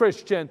strong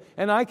Christian,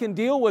 and I can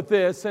deal with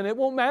this, and it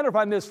won't matter if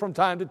I miss from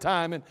time to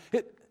time.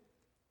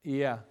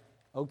 Yeah,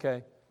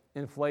 okay,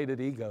 inflated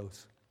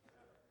egos.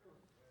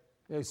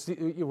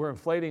 We're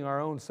inflating our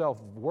own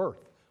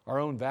self-worth, our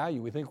own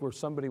value. We think we're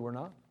somebody we're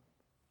not,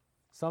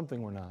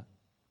 something we're not.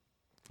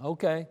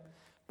 Okay.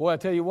 Boy, I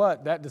tell you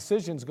what, that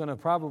decision's going to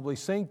probably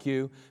sink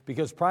you,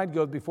 because pride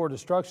goes before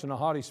destruction, a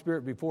haughty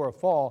spirit before a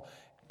fall.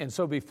 And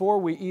so before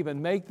we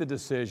even make the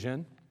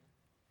decision,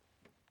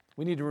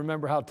 we need to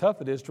remember how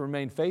tough it is to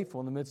remain faithful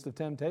in the midst of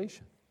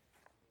temptation.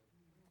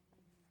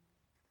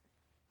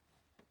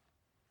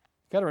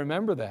 Got to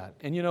remember that.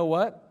 And you know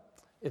what?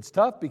 It's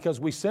tough because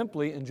we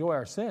simply enjoy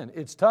our sin.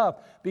 It's tough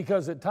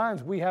because at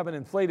times we have an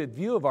inflated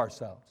view of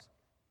ourselves.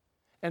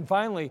 And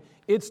finally,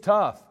 it's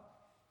tough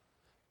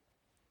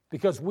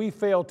because we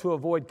fail to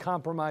avoid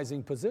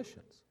compromising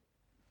positions.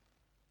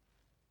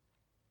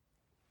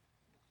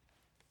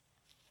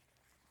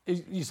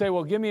 You say,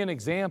 well, give me an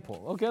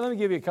example. Okay, let me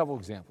give you a couple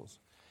examples.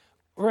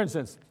 For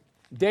instance,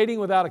 dating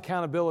without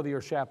accountability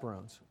or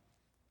chaperones.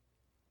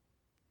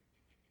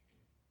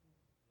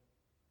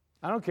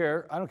 I don't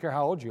care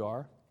how old you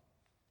are.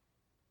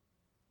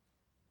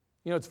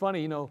 You know, it's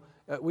funny,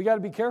 we got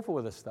to be careful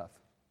with this stuff.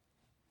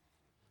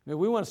 If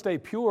we want to stay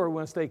pure, we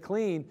want to stay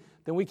clean,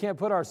 then we can't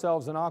put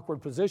ourselves in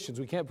awkward positions.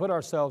 We can't put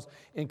ourselves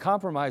in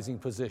compromising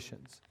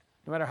positions,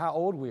 no matter how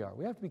old we are.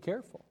 We have to be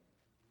careful.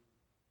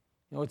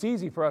 It's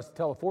easy for us to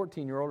tell a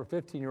 14-year-old or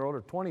 15-year-old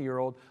or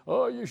 20-year-old,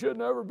 oh, you should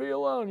never be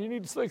alone. You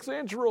need a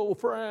 6-inch rule,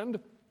 friend.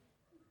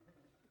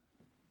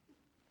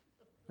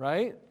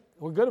 Right?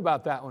 We're good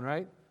about that one,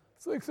 right?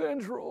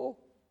 6-inch rule.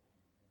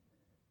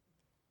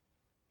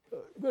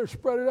 Better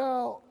spread it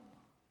out.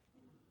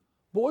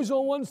 Boys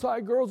on one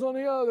side, girls on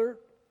the other.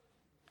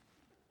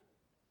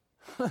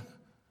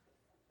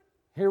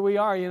 Here we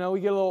are, we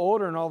get a little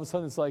older, and all of a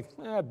sudden it's like,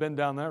 I've been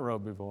down that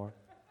road before.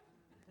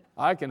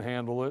 I can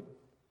handle it.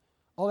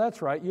 Oh,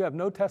 that's right. You have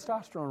no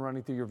testosterone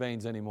running through your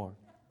veins anymore.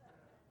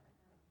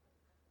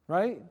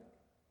 Right?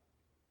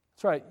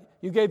 That's right.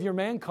 You gave your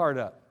man card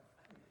up.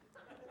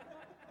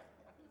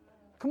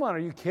 Come on, are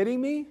you kidding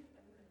me?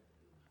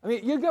 I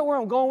mean, you get where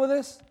I'm going with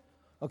this?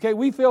 Okay,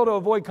 we fail to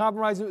avoid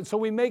compromising, so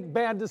we make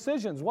bad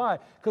decisions. Why?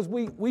 Because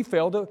we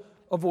fail to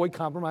avoid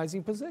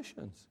compromising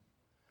positions.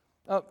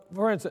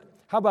 For instance,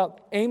 how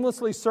about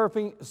aimlessly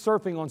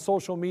surfing on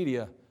social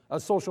media, a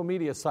social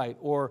media site,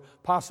 or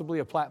possibly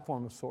a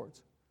platform of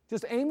sorts?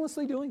 Just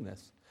aimlessly doing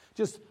this.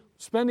 Just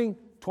spending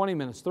 20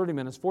 minutes, 30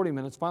 minutes, 40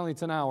 minutes, finally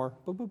it's an hour.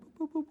 And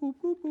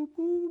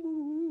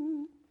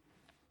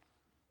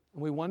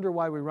we wonder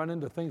why we run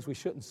into things we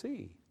shouldn't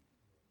see.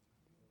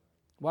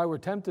 Why we're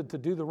tempted to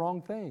do the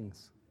wrong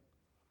things.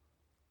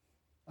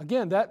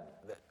 Again,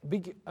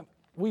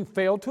 we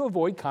fail to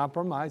avoid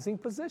compromising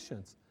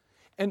positions.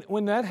 And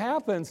when that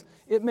happens,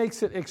 it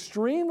makes it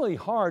extremely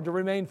hard to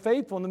remain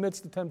faithful in the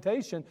midst of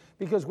temptation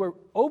because we're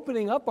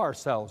opening up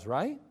ourselves,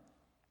 right?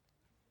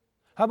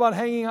 How about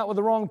hanging out with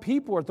the wrong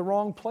people or at the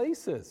wrong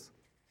places?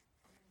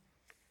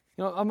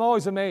 I'm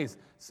always amazed.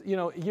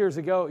 Years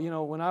ago,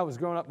 when I was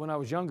growing up, when I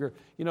was younger,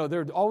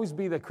 there'd always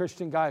be the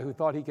Christian guy who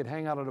thought he could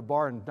hang out at a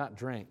bar and not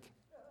drink.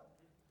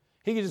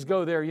 He could just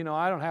go there,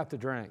 I don't have to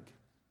drink.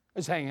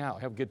 Just hang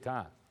out, have a good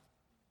time.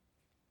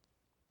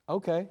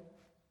 Okay.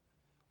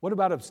 What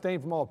about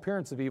abstain from all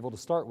appearance of evil to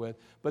start with?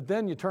 But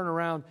then you turn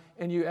around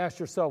and you ask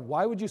yourself,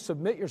 why would you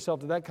submit yourself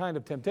to that kind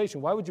of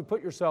temptation? Why would you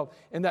put yourself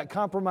in that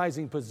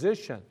compromising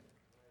position?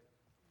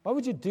 Why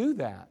would you do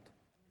that?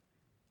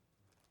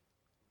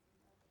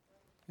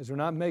 Because we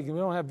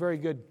don't have very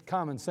good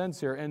common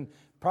sense here, and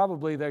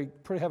probably they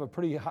have a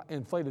pretty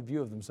inflated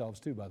view of themselves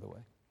too, by the way.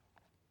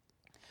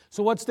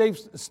 So what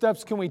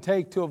steps can we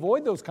take to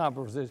avoid those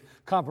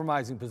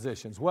compromising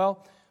positions?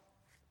 Well,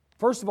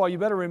 first of all, you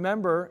better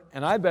remember,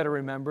 and I better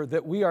remember,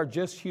 that we are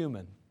just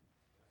human.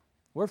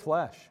 We're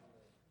flesh.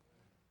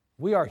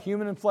 We are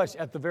human and flesh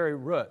at the very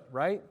root,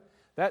 right?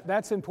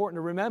 That's important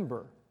to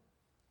remember.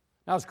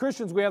 Now, as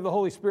Christians, we have the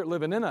Holy Spirit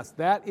living in us.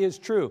 That is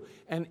true.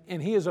 And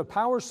He is a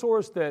power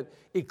source that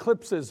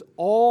eclipses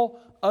all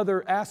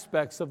other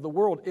aspects of the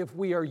world if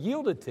we are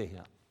yielded to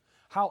Him.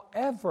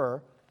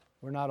 However,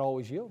 we're not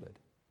always yielded.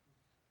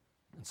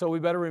 And so we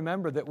better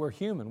remember that we're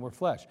human, we're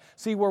flesh.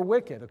 See, we're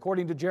wicked.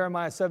 According to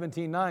Jeremiah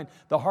 17:9,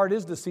 the heart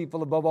is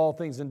deceitful above all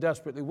things and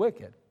desperately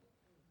wicked.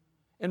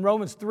 In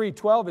Romans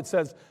 3:12, it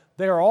says,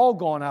 they are all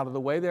gone out of the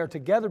way. They are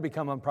together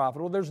become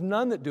unprofitable. There's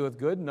none that doeth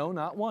good, no,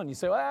 not one. You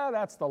say, well,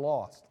 that's the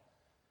lost.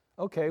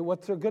 Okay,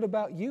 what's so good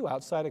about you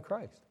outside of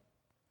Christ?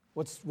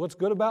 What's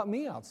good about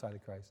me outside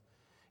of Christ?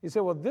 You say,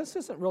 well, this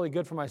isn't really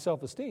good for my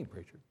self-esteem,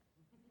 preacher.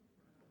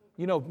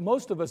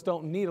 Most of us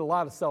don't need a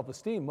lot of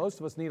self-esteem. Most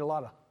of us need a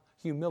lot of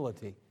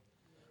humility.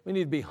 We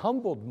need to be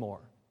humbled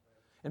more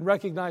and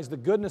recognize the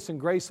goodness and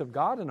grace of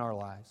God in our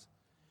lives.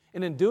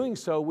 And in doing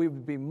so, we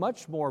would be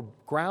much more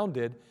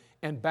grounded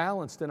and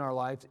balanced in our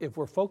lives if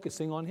we're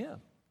focusing on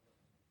Him.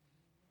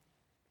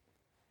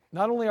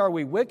 Not only are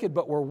we wicked,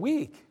 but we're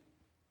weak.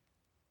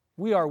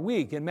 We are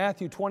weak. In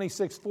Matthew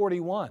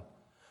 26:41,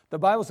 the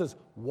Bible says,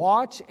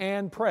 "Watch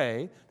and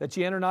pray that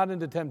ye enter not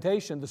into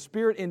temptation. The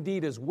spirit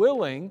indeed is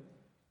willing,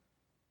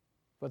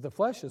 but the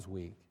flesh is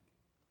weak."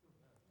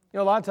 You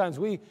know, a lot of times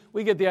we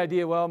get the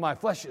idea, well, my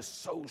flesh is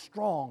so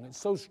strong. It's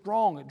so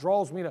strong, it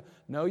draws me to...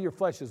 No, your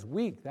flesh is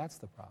weak. That's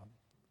the problem.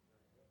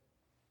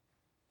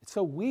 It's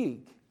so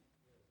weak.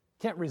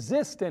 Can't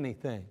resist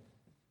anything.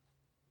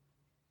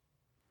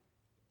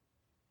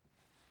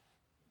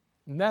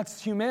 And that's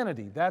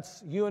humanity.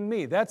 That's you and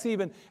me. That's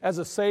even as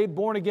a saved,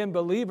 born-again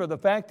believer. The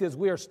fact is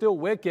we are still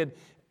wicked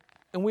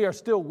and we are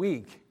still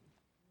weak.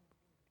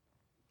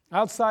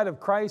 Outside of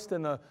Christ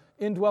and the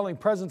indwelling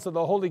presence of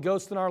the Holy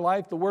Ghost in our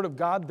life, the Word of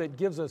God that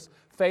gives us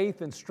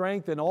faith and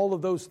strength and all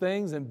of those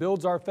things and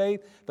builds our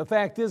faith, the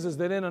fact is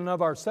that in and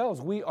of ourselves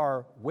we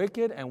are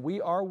wicked and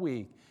we are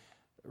weak.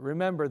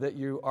 Remember that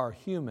you are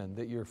human,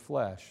 that you're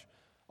flesh.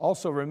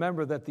 Also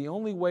remember that the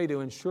only way to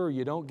ensure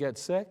you don't get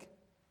sick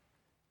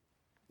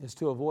is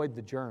to avoid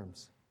the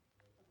germs.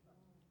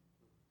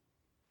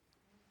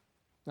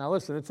 Now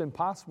listen, it's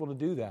impossible to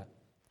do that.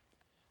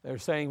 They're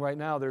saying right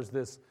now there's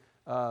this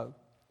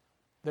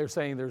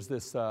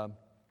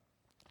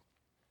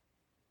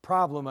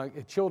problem.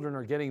 Children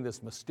are getting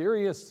this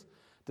mysterious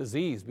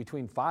disease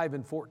between 5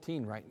 and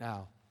 14 right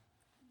now.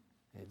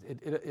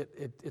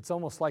 It's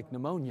almost like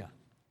pneumonia.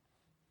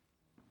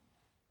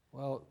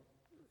 Well,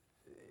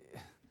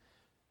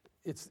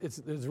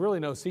 there's really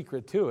no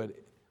secret to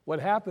it.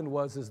 What happened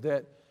is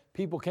that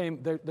people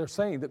came, they're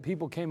saying that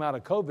people came out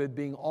of COVID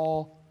being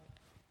all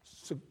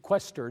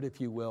sequestered,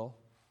 if you will,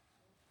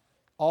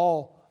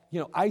 all,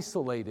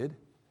 isolated.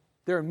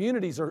 Their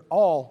immunities are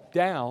all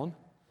down,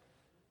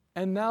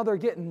 and now they're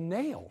getting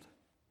nailed.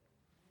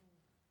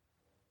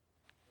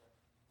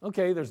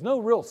 Okay, there's no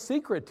real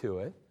secret to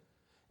it.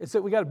 It's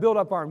that we got to build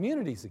up our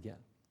immunities again.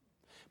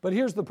 But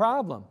here's the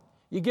problem.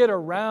 You get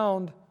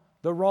around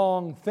the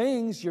wrong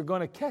things, you're going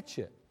to catch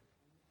it.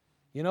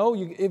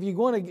 If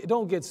you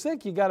don't get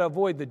sick, you got to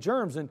avoid the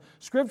germs. And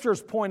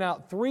Scriptures point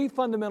out 3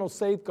 fundamental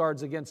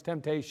safeguards against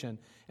temptation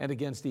and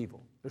against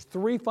evil. There's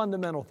 3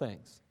 fundamental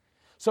things.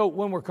 So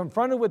when we're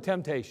confronted with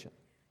temptation,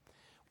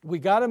 we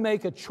got to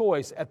make a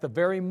choice at the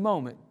very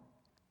moment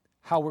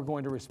how we're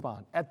going to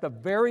respond. At the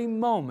very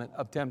moment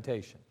of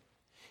temptation.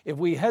 If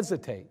we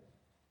hesitate,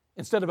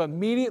 instead of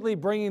immediately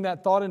bringing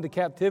that thought into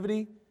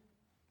captivity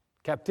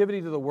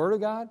to the Word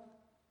of God,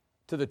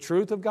 to the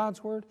truth of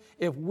God's Word,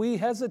 if we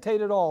hesitate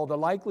at all, the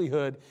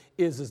likelihood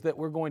is that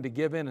we're going to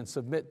give in and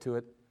submit to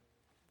it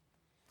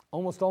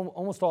almost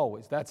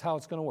always. That's how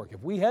it's going to work.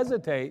 If we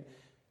hesitate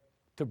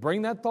to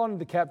bring that thought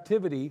into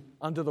captivity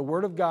unto the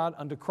Word of God,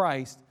 unto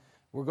Christ,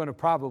 we're going to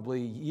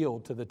probably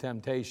yield to the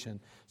temptation.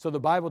 So the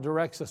Bible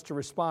directs us to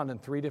respond in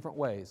 3 different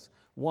ways.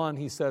 1,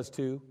 he says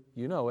to,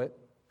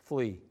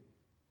 flee.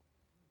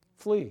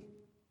 Flee.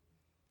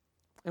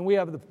 And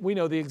we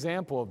know the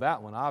example of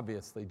that one,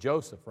 obviously.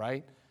 Joseph,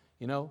 right?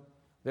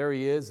 There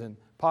he is in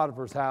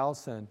Potiphar's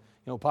house, and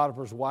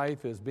Potiphar's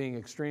wife is being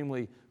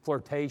extremely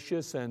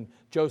flirtatious, and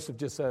Joseph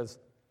just says,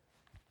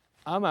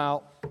 "I'm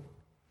out."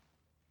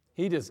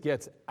 He just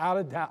gets out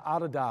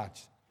of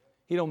Dodge.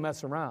 He don't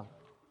mess around.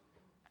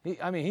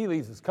 He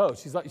leaves his coat.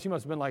 She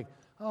must have been like,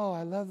 "Oh,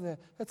 I love that.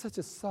 That's such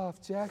a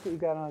soft jacket you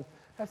got on.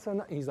 That's so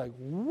nice." He's like,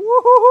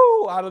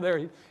 "Woo-hoo!" Out of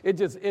there.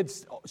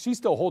 She's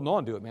still holding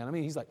on to it, man.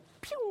 He's like,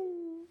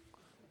 pew,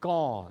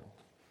 gone.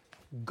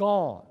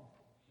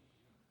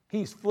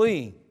 He's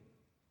fleeing.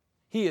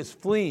 He is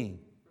fleeing.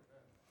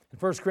 In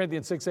 1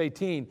 Corinthians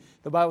 6:18,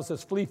 the Bible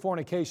says, "Flee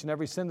fornication.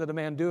 Every sin that a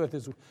man doeth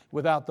is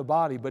without the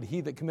body, but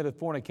he that committeth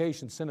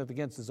fornication sinneth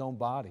against his own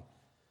body."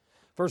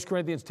 1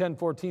 Corinthians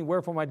 10:14,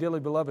 "Wherefore, my dearly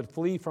beloved,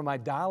 flee from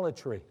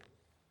idolatry."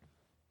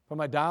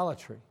 From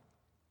idolatry.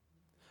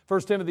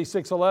 1 Timothy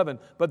 6:11,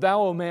 "But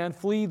thou, O man,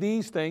 flee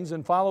these things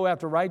and follow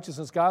after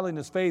righteousness,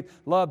 godliness, faith,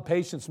 love,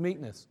 patience,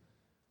 meekness."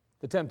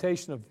 The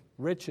temptation of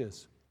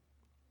riches.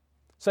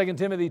 2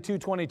 Timothy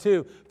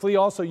 2:22, "Flee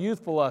also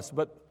youthful lusts,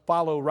 but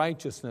follow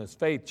righteousness,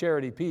 faith,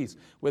 charity, peace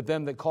with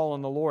them that call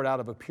on the Lord out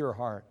of a pure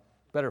heart."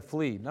 Better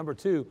flee. Number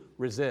 2,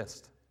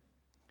 resist.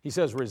 He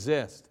says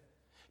resist.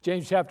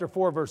 James chapter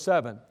 4, verse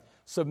 7,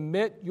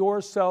 "Submit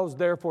yourselves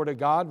therefore to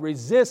God,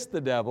 resist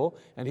the devil,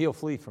 and he'll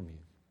flee from you."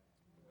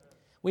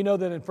 We know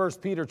that in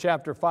 1 Peter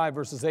chapter 5,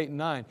 verses 8 and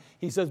 9,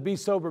 he says, "Be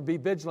sober, be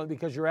vigilant,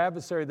 because your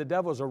adversary, the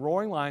devil, is a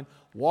roaring lion,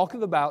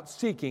 walketh about,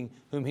 seeking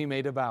whom he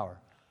may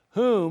devour.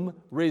 Whom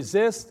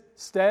resist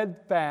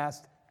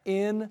steadfast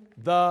in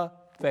the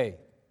faith,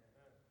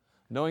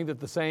 knowing that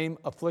the same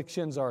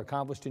afflictions are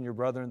accomplished in your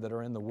brethren that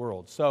are in the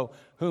world." So,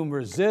 whom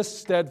resist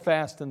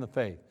steadfast in the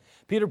faith.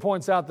 Peter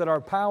points out that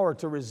our power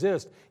to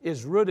resist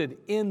is rooted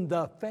in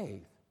the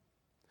faith.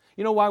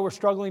 You know why we're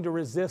struggling to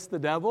resist the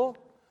devil?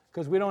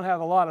 Because we don't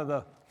have a lot of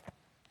the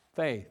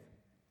faith.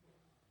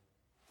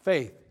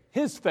 Faith.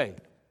 His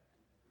faith,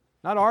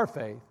 not our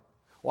faith.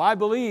 Well, I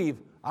believe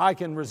I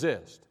can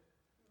resist.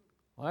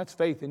 Well, that's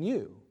faith in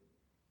you.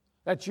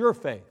 That's your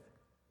faith.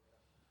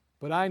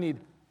 But I need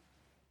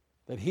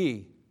that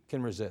He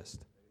can resist.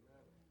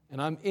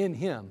 And I'm in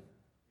Him.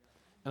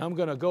 And I'm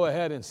going to go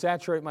ahead and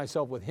saturate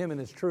myself with Him and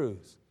His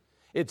truths.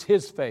 It's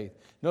His faith.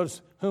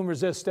 Notice, whom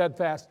resist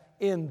steadfast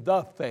in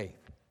the faith.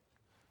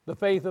 The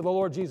faith of the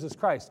Lord Jesus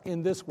Christ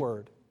in this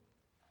word.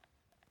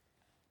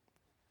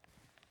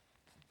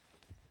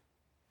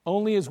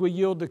 Only as we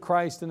yield to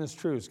Christ and His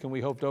truths can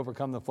we hope to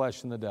overcome the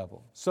flesh and the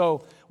devil.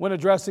 So, when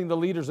addressing the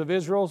leaders of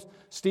Israel,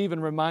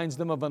 Stephen reminds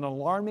them of an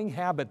alarming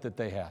habit that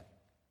they had.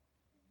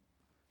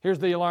 Here's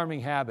the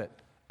alarming habit,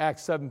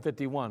 Acts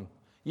 7:51.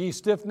 Ye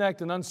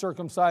stiff-necked and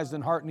uncircumcised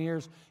in heart and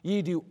ears,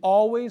 ye do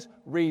always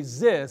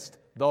resist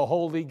the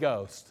Holy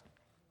Ghost.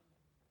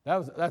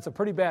 That's a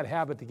pretty bad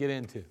habit to get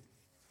into.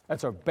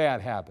 That's a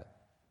bad habit.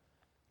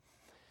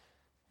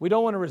 We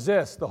don't want to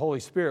resist the Holy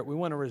Spirit. We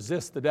want to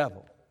resist the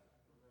devil.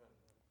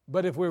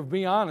 But if we're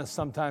being honest,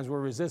 sometimes we're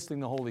resisting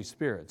the Holy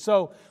Spirit.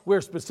 So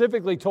we're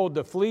specifically told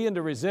to flee and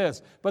to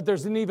resist, but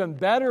there's an even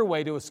better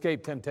way to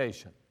escape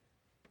temptation.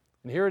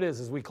 And here it is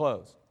as we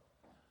close.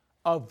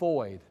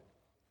 Avoid.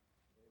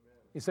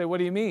 You say, what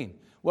do you mean?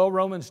 Well,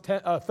 Romans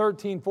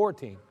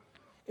 13:14.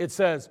 It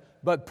says,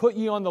 but put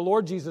ye on the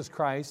Lord Jesus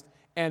Christ,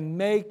 and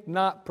make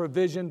not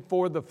provision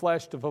for the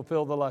flesh to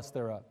fulfill the lust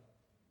thereof.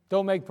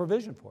 Don't make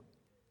provision for it.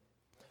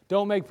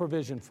 Don't make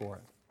provision for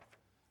it.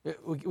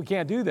 We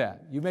can't do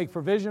that. You make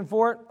provision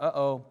for it,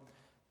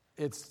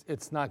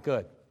 it's not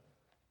good.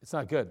 It's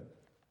not good.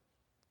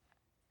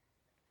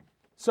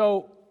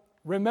 So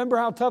remember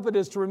how tough it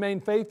is to remain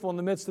faithful in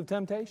the midst of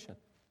temptation.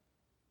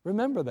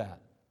 Remember that.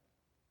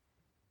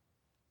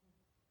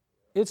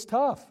 It's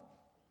tough.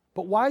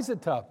 But why is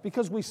it tough?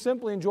 Because we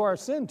simply enjoy our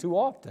sin too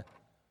often.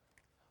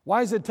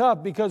 Why is it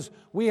tough? Because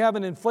we have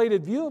an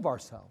inflated view of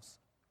ourselves,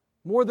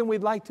 more than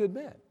we'd like to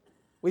admit.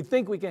 We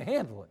think we can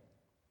handle it.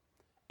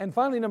 And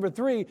finally, number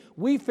 3,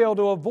 we fail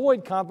to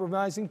avoid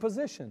compromising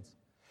positions.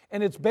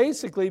 And it's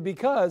basically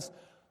because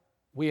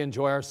we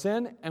enjoy our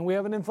sin and we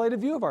have an inflated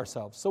view of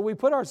ourselves. So we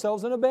put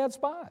ourselves in a bad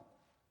spot.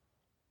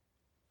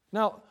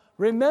 Now,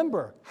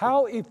 remember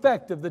how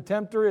effective the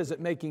tempter is at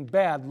making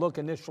bad look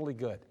initially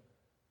good.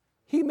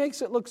 He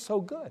makes it look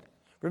so good.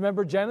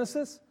 Remember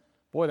Genesis?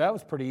 Boy, that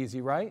was pretty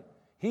easy, right?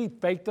 He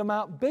faked them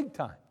out big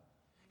time.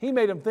 He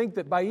made them think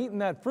that by eating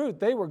that fruit,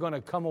 they were going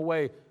to come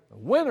away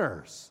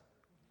winners.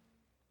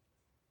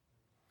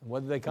 And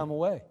what did they come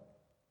away?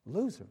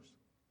 Losers.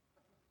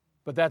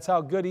 But that's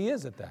how good He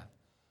is at that.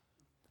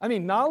 I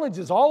mean, knowledge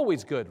is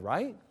always good,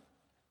 right?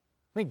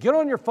 I mean, get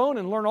on your phone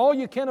and learn all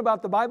you can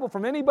about the Bible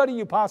from anybody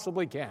you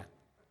possibly can.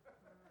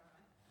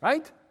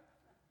 Right?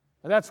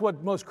 And that's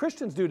what most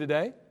Christians do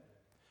today.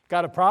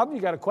 Got a problem?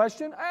 You got a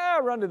question?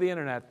 Run to the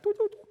internet.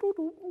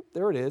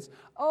 There it is.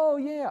 Oh,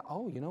 yeah.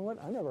 Oh, you know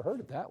what? I never heard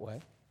it that way.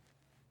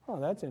 Oh,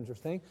 that's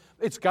interesting.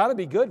 It's got to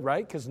be good,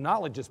 right? Because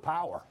knowledge is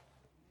power.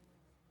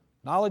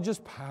 Knowledge is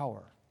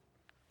power.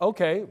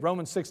 Okay,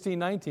 Romans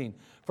 16:19.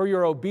 For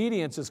your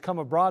obedience has come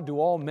abroad to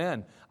all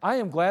men. I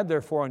am glad,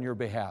 therefore, on your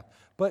behalf.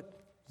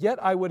 But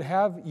yet I would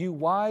have you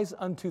wise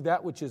unto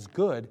that which is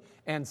good,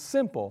 and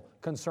simple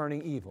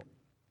concerning evil.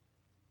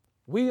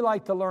 We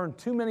like to learn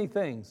too many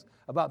things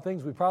about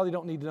things we probably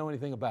don't need to know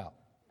anything about.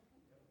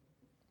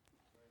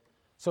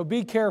 So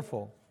be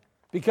careful,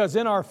 because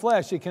in our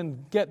flesh it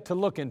can get to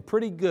looking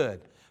pretty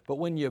good. But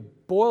when you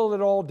boil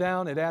it all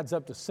down, it adds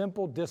up to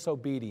simple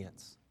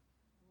disobedience.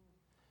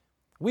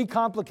 We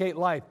complicate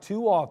life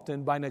too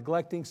often by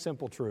neglecting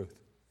simple truth.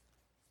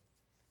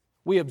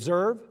 We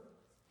observe,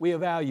 we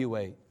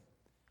evaluate,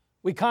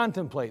 we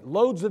contemplate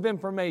loads of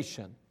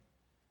information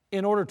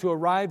in order to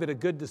arrive at a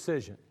good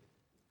decision,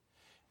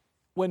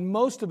 when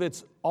most of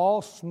it's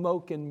all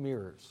smoke and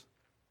mirrors.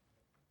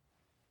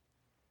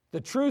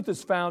 The truth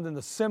is found in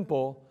the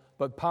simple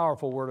but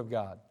powerful Word of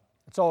God.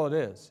 That's all it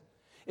is.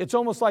 It's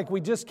almost like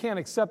we just can't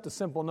accept a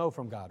simple no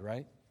from God,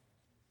 right?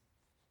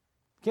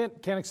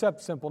 Can't accept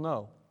a simple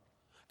no.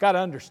 Got to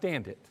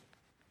understand it.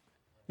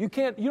 You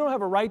don't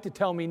have a right to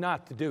tell me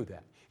not to do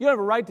that. You don't have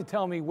a right to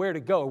tell me where to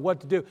go or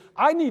what to do.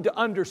 I need to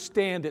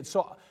understand it.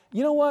 So,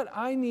 you know what?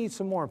 I need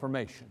some more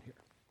information here.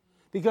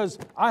 Because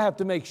I have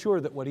to make sure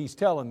that what He's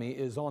telling me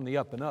is on the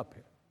up and up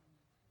here.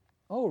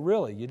 Oh,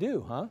 really? You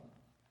do, huh?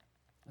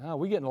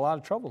 We get in a lot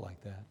of trouble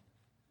like that.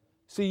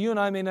 See, you and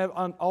I may not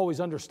always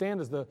understand,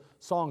 as the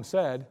song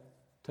said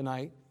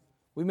tonight,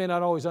 we may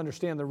not always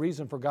understand the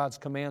reason for God's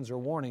commands or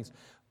warnings,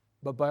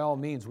 but by all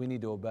means, we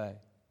need to obey.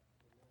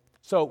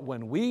 So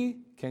when we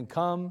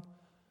come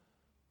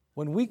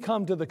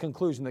to the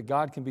conclusion that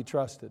God can be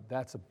trusted,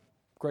 that's a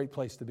great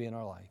place to be in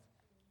our life.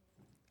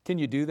 Can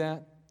you do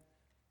that?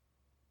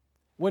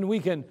 When we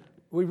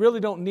really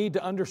don't need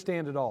to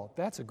understand it all,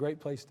 that's a great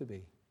place to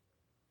be.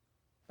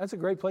 That's a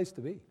great place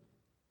to be.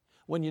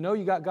 When you know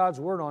you got God's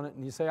Word on it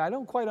and you say, I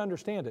don't quite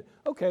understand it.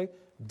 Okay,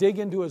 dig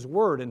into His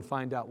Word and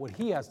find out what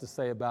He has to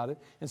say about it,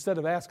 instead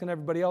of asking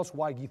everybody else,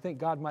 why do you think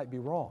God might be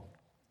wrong?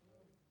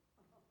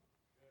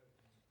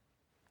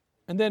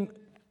 And then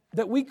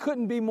that we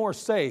couldn't be more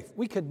safe.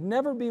 We could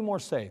never be more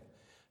safe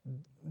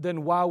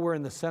than while we're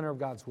in the center of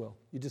God's will.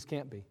 You just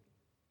can't be.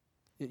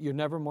 You're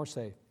never more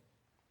safe.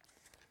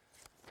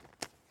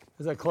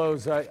 As I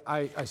close,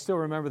 I still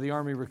remember the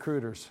Army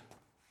recruiters.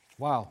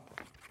 Wow.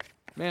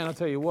 Man, I'll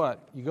tell you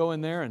what, you go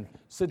in there and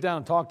sit down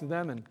and talk to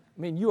them, and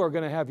I mean, you are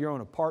going to have your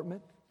own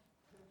apartment.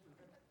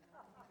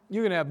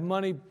 You're going to have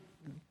money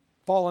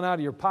falling out of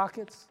your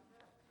pockets.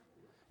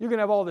 You're going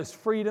to have all this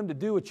freedom to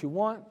do what you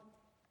want.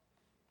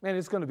 Man,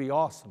 it's going to be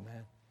awesome,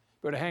 man.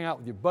 You're able to hang out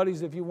with your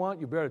buddies if you want.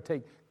 You'll be able to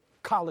take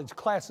college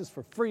classes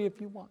for free if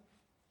you want.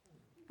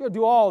 You're going to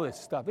do all this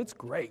stuff. It's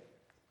great.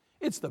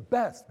 It's the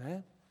best,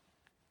 man.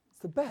 It's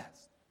the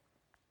best.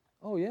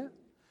 Oh, yeah?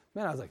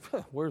 Man, I was like,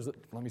 where's it?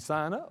 Let me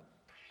sign up.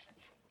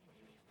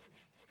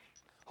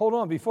 Hold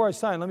on, before I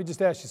sign, let me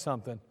just ask you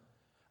something.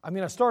 I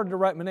mean, I started to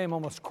write my name,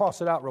 almost cross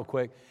it out real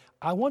quick.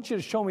 I want you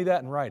to show me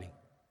that in writing.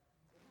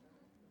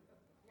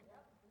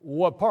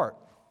 What part?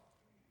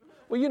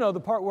 Well, you know, the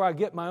part where I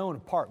get my own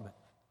apartment.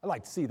 I'd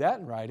like to see that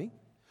in writing.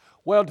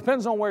 Well, it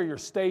depends on where you're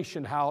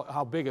stationed,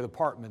 how big an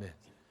apartment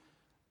is.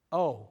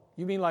 Oh,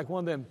 you mean like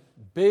one of them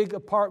big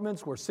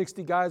apartments where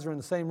 60 guys are in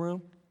the same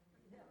room?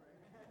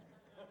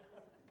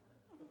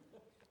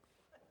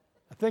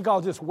 I think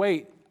I'll just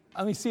wait.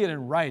 Let me see it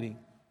in writing.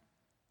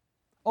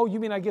 Oh,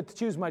 you mean I get to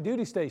choose my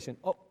duty station?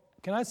 Oh,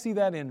 can I see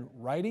that in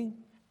writing?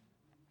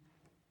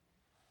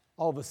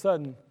 All of a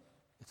sudden,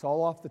 it's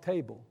all off the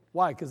table.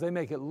 Why? Because they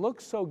make it look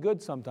so good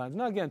sometimes.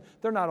 Now, again,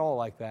 they're not all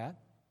like that.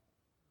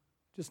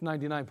 Just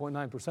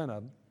 99.9% of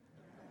them.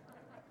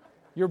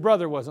 Your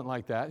brother wasn't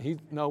like that.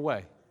 No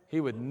way.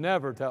 He would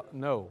never tell,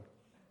 no.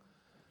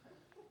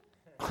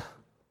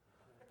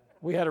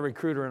 We had a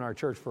recruiter in our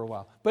church for a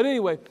while. But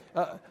anyway,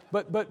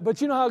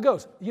 but you know how it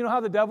goes. You know how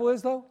the devil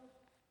is, though?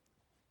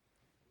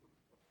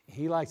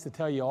 He likes to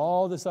tell you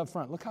all this up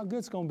front. Look how good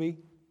it's going to be.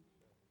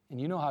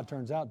 And you know how it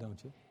turns out,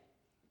 don't you?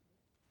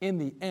 In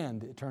the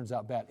end, it turns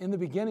out bad. In the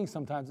beginning,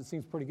 sometimes it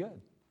seems pretty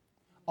good.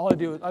 All I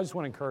do is I just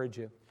want to encourage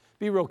you.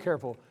 Be real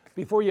careful.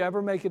 Before you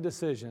ever make a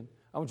decision,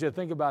 I want you to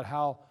think about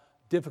how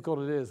difficult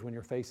it is when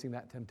you're facing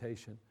that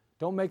temptation.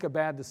 Don't make a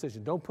bad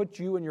decision. Don't put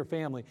you and your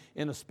family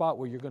in a spot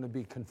where you're going to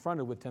be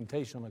confronted with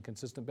temptation on a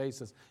consistent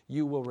basis.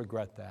 You will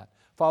regret that.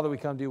 Father, we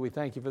come to you. We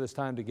thank you for this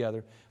time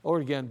together.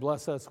 Lord, again,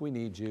 bless us. We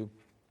need you.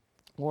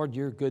 Lord,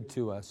 you're good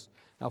to us.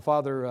 Now,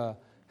 Father,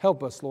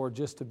 help us, Lord,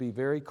 just to be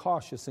very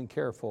cautious and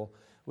careful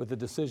with the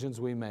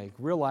decisions we make,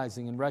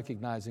 realizing and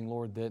recognizing,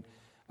 Lord, that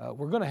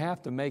we're going to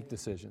have to make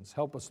decisions.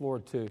 Help us,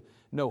 Lord, to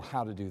know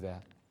how to do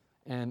that.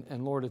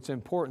 And Lord, it's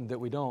important that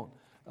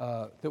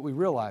we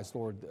realize,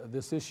 Lord,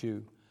 this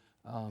issue,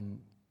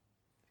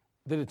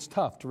 that it's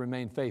tough to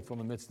remain faithful in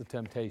the midst of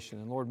temptation.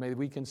 And Lord, may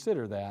we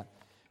consider that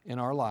in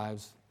our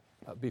lives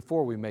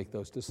before we make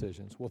those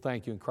decisions. We'll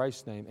thank you in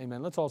Christ's name.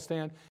 Amen. Let's all stand.